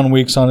 down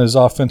weeks on his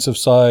offensive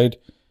side.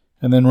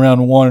 And then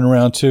round 1 and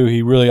round 2,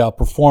 he really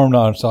outperformed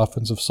on his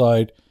offensive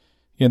side.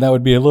 And that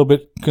would be a little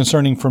bit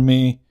concerning for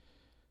me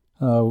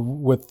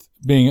with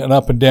being an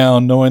up and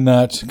down, knowing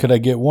that could I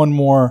get one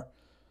more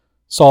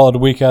solid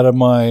week out of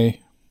my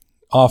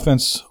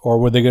offense, or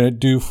were they going to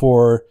do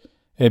for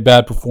a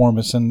bad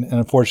performance? And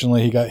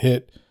unfortunately, he got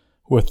hit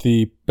with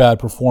the bad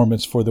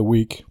performance for the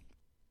week.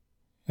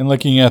 And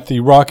looking at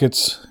the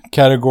Rockets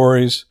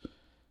categories,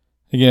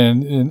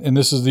 again, and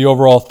this is the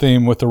overall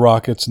theme with the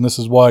Rockets, and this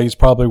is why he's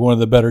probably one of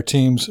the better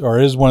teams, or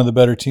is one of the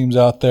better teams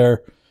out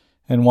there,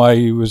 and why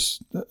he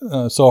was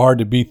so hard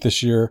to beat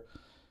this year,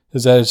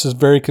 is that it's just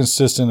very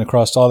consistent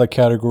across all the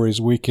categories,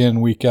 week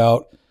in, week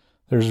out.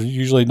 There's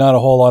usually not a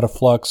whole lot of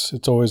flux.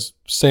 It's always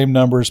same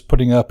numbers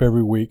putting up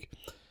every week.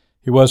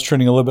 He was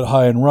trending a little bit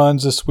high in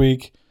runs this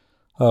week,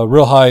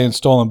 real high in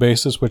stolen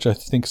bases, which I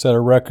think set a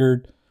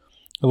record.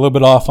 A little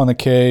bit off on the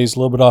Ks, a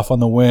little bit off on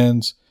the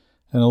wins,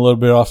 and a little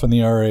bit off on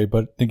the ERA.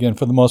 But again,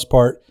 for the most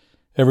part,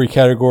 every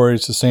category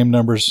is the same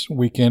numbers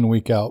week in,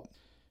 week out.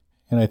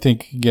 And I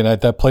think, again,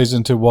 that plays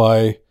into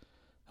why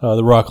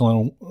the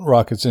Rockland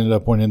Rockets ended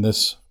up winning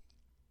this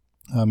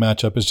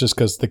matchup, is just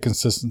because of the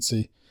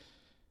consistency.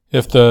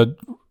 If the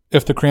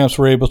Cramps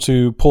were able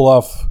to pull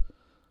off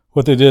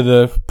what they did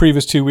the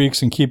previous 2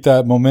 weeks and keep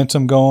that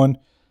momentum going,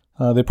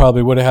 they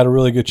probably would have had a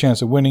really good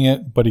chance of winning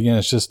it. But again,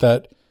 it's just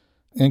that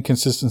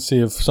inconsistency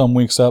of some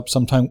weeks up,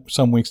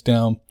 some weeks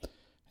down.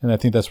 And I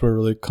think that's where it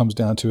really comes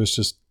down to, is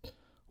just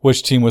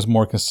which team was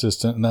more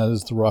consistent, and that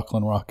is the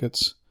Rockland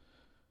Rockets.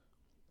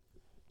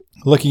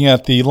 Looking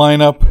at the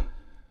lineup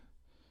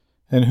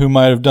and who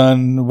might have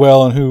done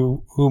well and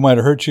who might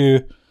have hurt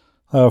you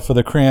for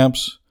the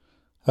Cramps,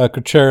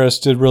 Contreras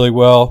did really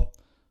well.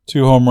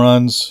 2 home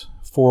runs,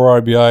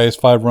 4 RBIs,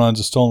 5 runs,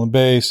 a stolen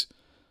base.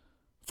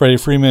 Freddie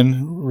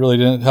Freeman really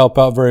didn't help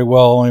out very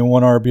well, only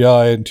 1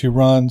 RBI and 2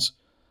 runs.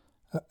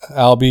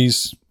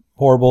 Albie's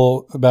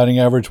horrible batting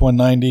average,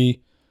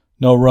 190.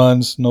 No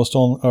runs, no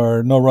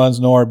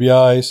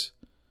RBIs.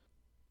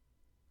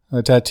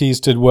 Tatis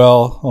did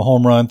well, a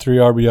home run, 3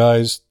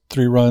 RBIs,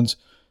 3 runs.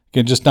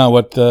 Again, just not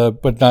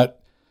but not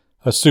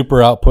a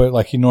super output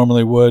like he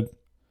normally would.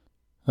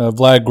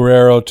 Vlad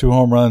Guerrero, 2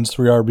 home runs,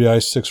 3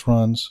 RBIs, 6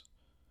 runs.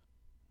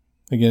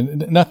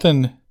 Again,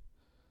 nothing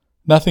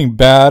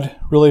bad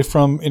really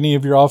from any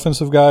of your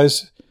offensive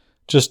guys.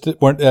 Just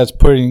weren't as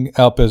putting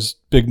up as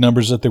big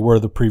numbers that they were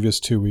the previous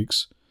 2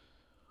 weeks.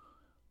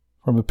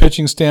 From a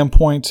pitching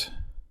standpoint,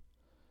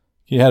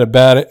 he had a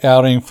bad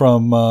outing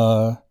from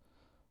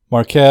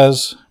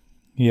Marquez.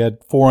 He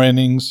had 4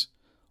 innings,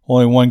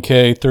 only 1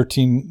 K,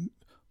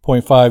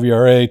 13.5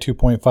 ERA,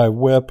 2.5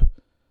 WHIP.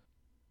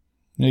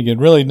 And again,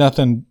 really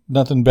nothing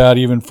bad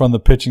even from the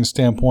pitching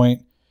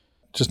standpoint.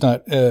 Just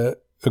not a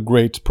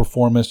great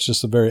performance,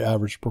 just a very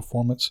average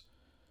performance.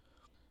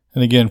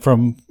 And again,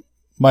 from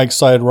Mike's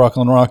side,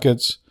 Rockland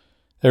Rockets,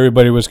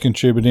 everybody was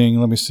contributing.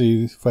 Let me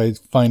see if I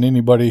find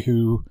anybody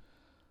who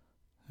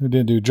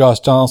didn't do.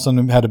 Josh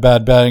Donaldson had a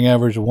bad batting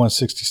average of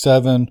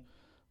 167,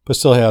 but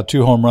still had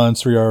 2 home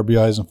runs, 3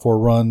 RBIs, and 4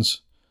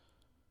 runs.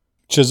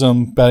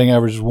 Chisholm, batting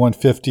average of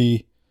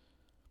 150,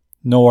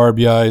 no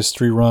RBIs,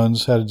 3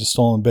 runs, had a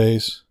stolen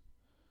base.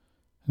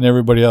 And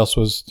everybody else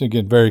was,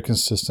 again, very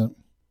consistent.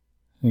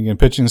 And again,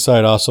 pitching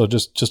side also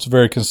just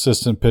very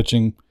consistent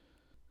pitching.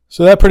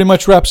 So that pretty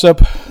much wraps up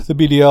the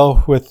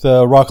BDL with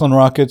Rockland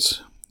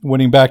Rockets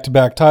winning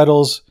back-to-back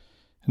titles.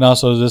 And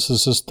also this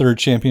is his 3rd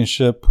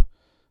championship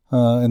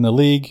in the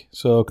league.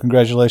 So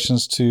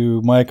congratulations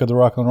to Mike of the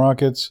Rockland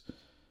Rockets.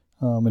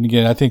 And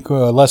again, I think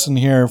a lesson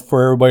here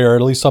for everybody, or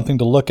at least something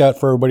to look at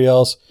for everybody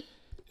else,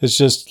 is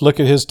just look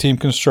at his team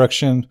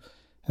construction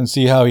and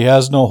see how he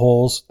has no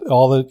holes.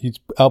 All that he's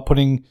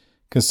outputting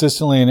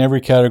consistently in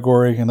every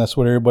category, and that's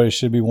what everybody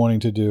should be wanting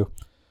to do.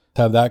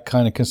 Have that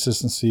kind of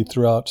consistency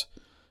throughout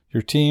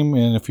your team,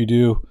 and if you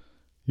do,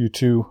 you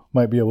too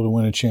might be able to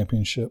win a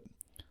championship.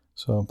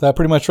 So that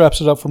pretty much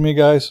wraps it up for me,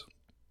 guys.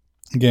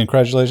 Again,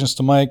 congratulations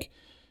to Mike.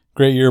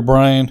 Great year,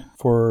 Brian,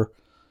 for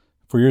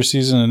your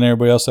season, and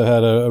everybody else that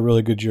had a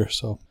really good year.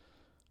 So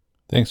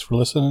thanks for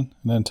listening,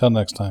 and until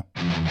next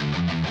time.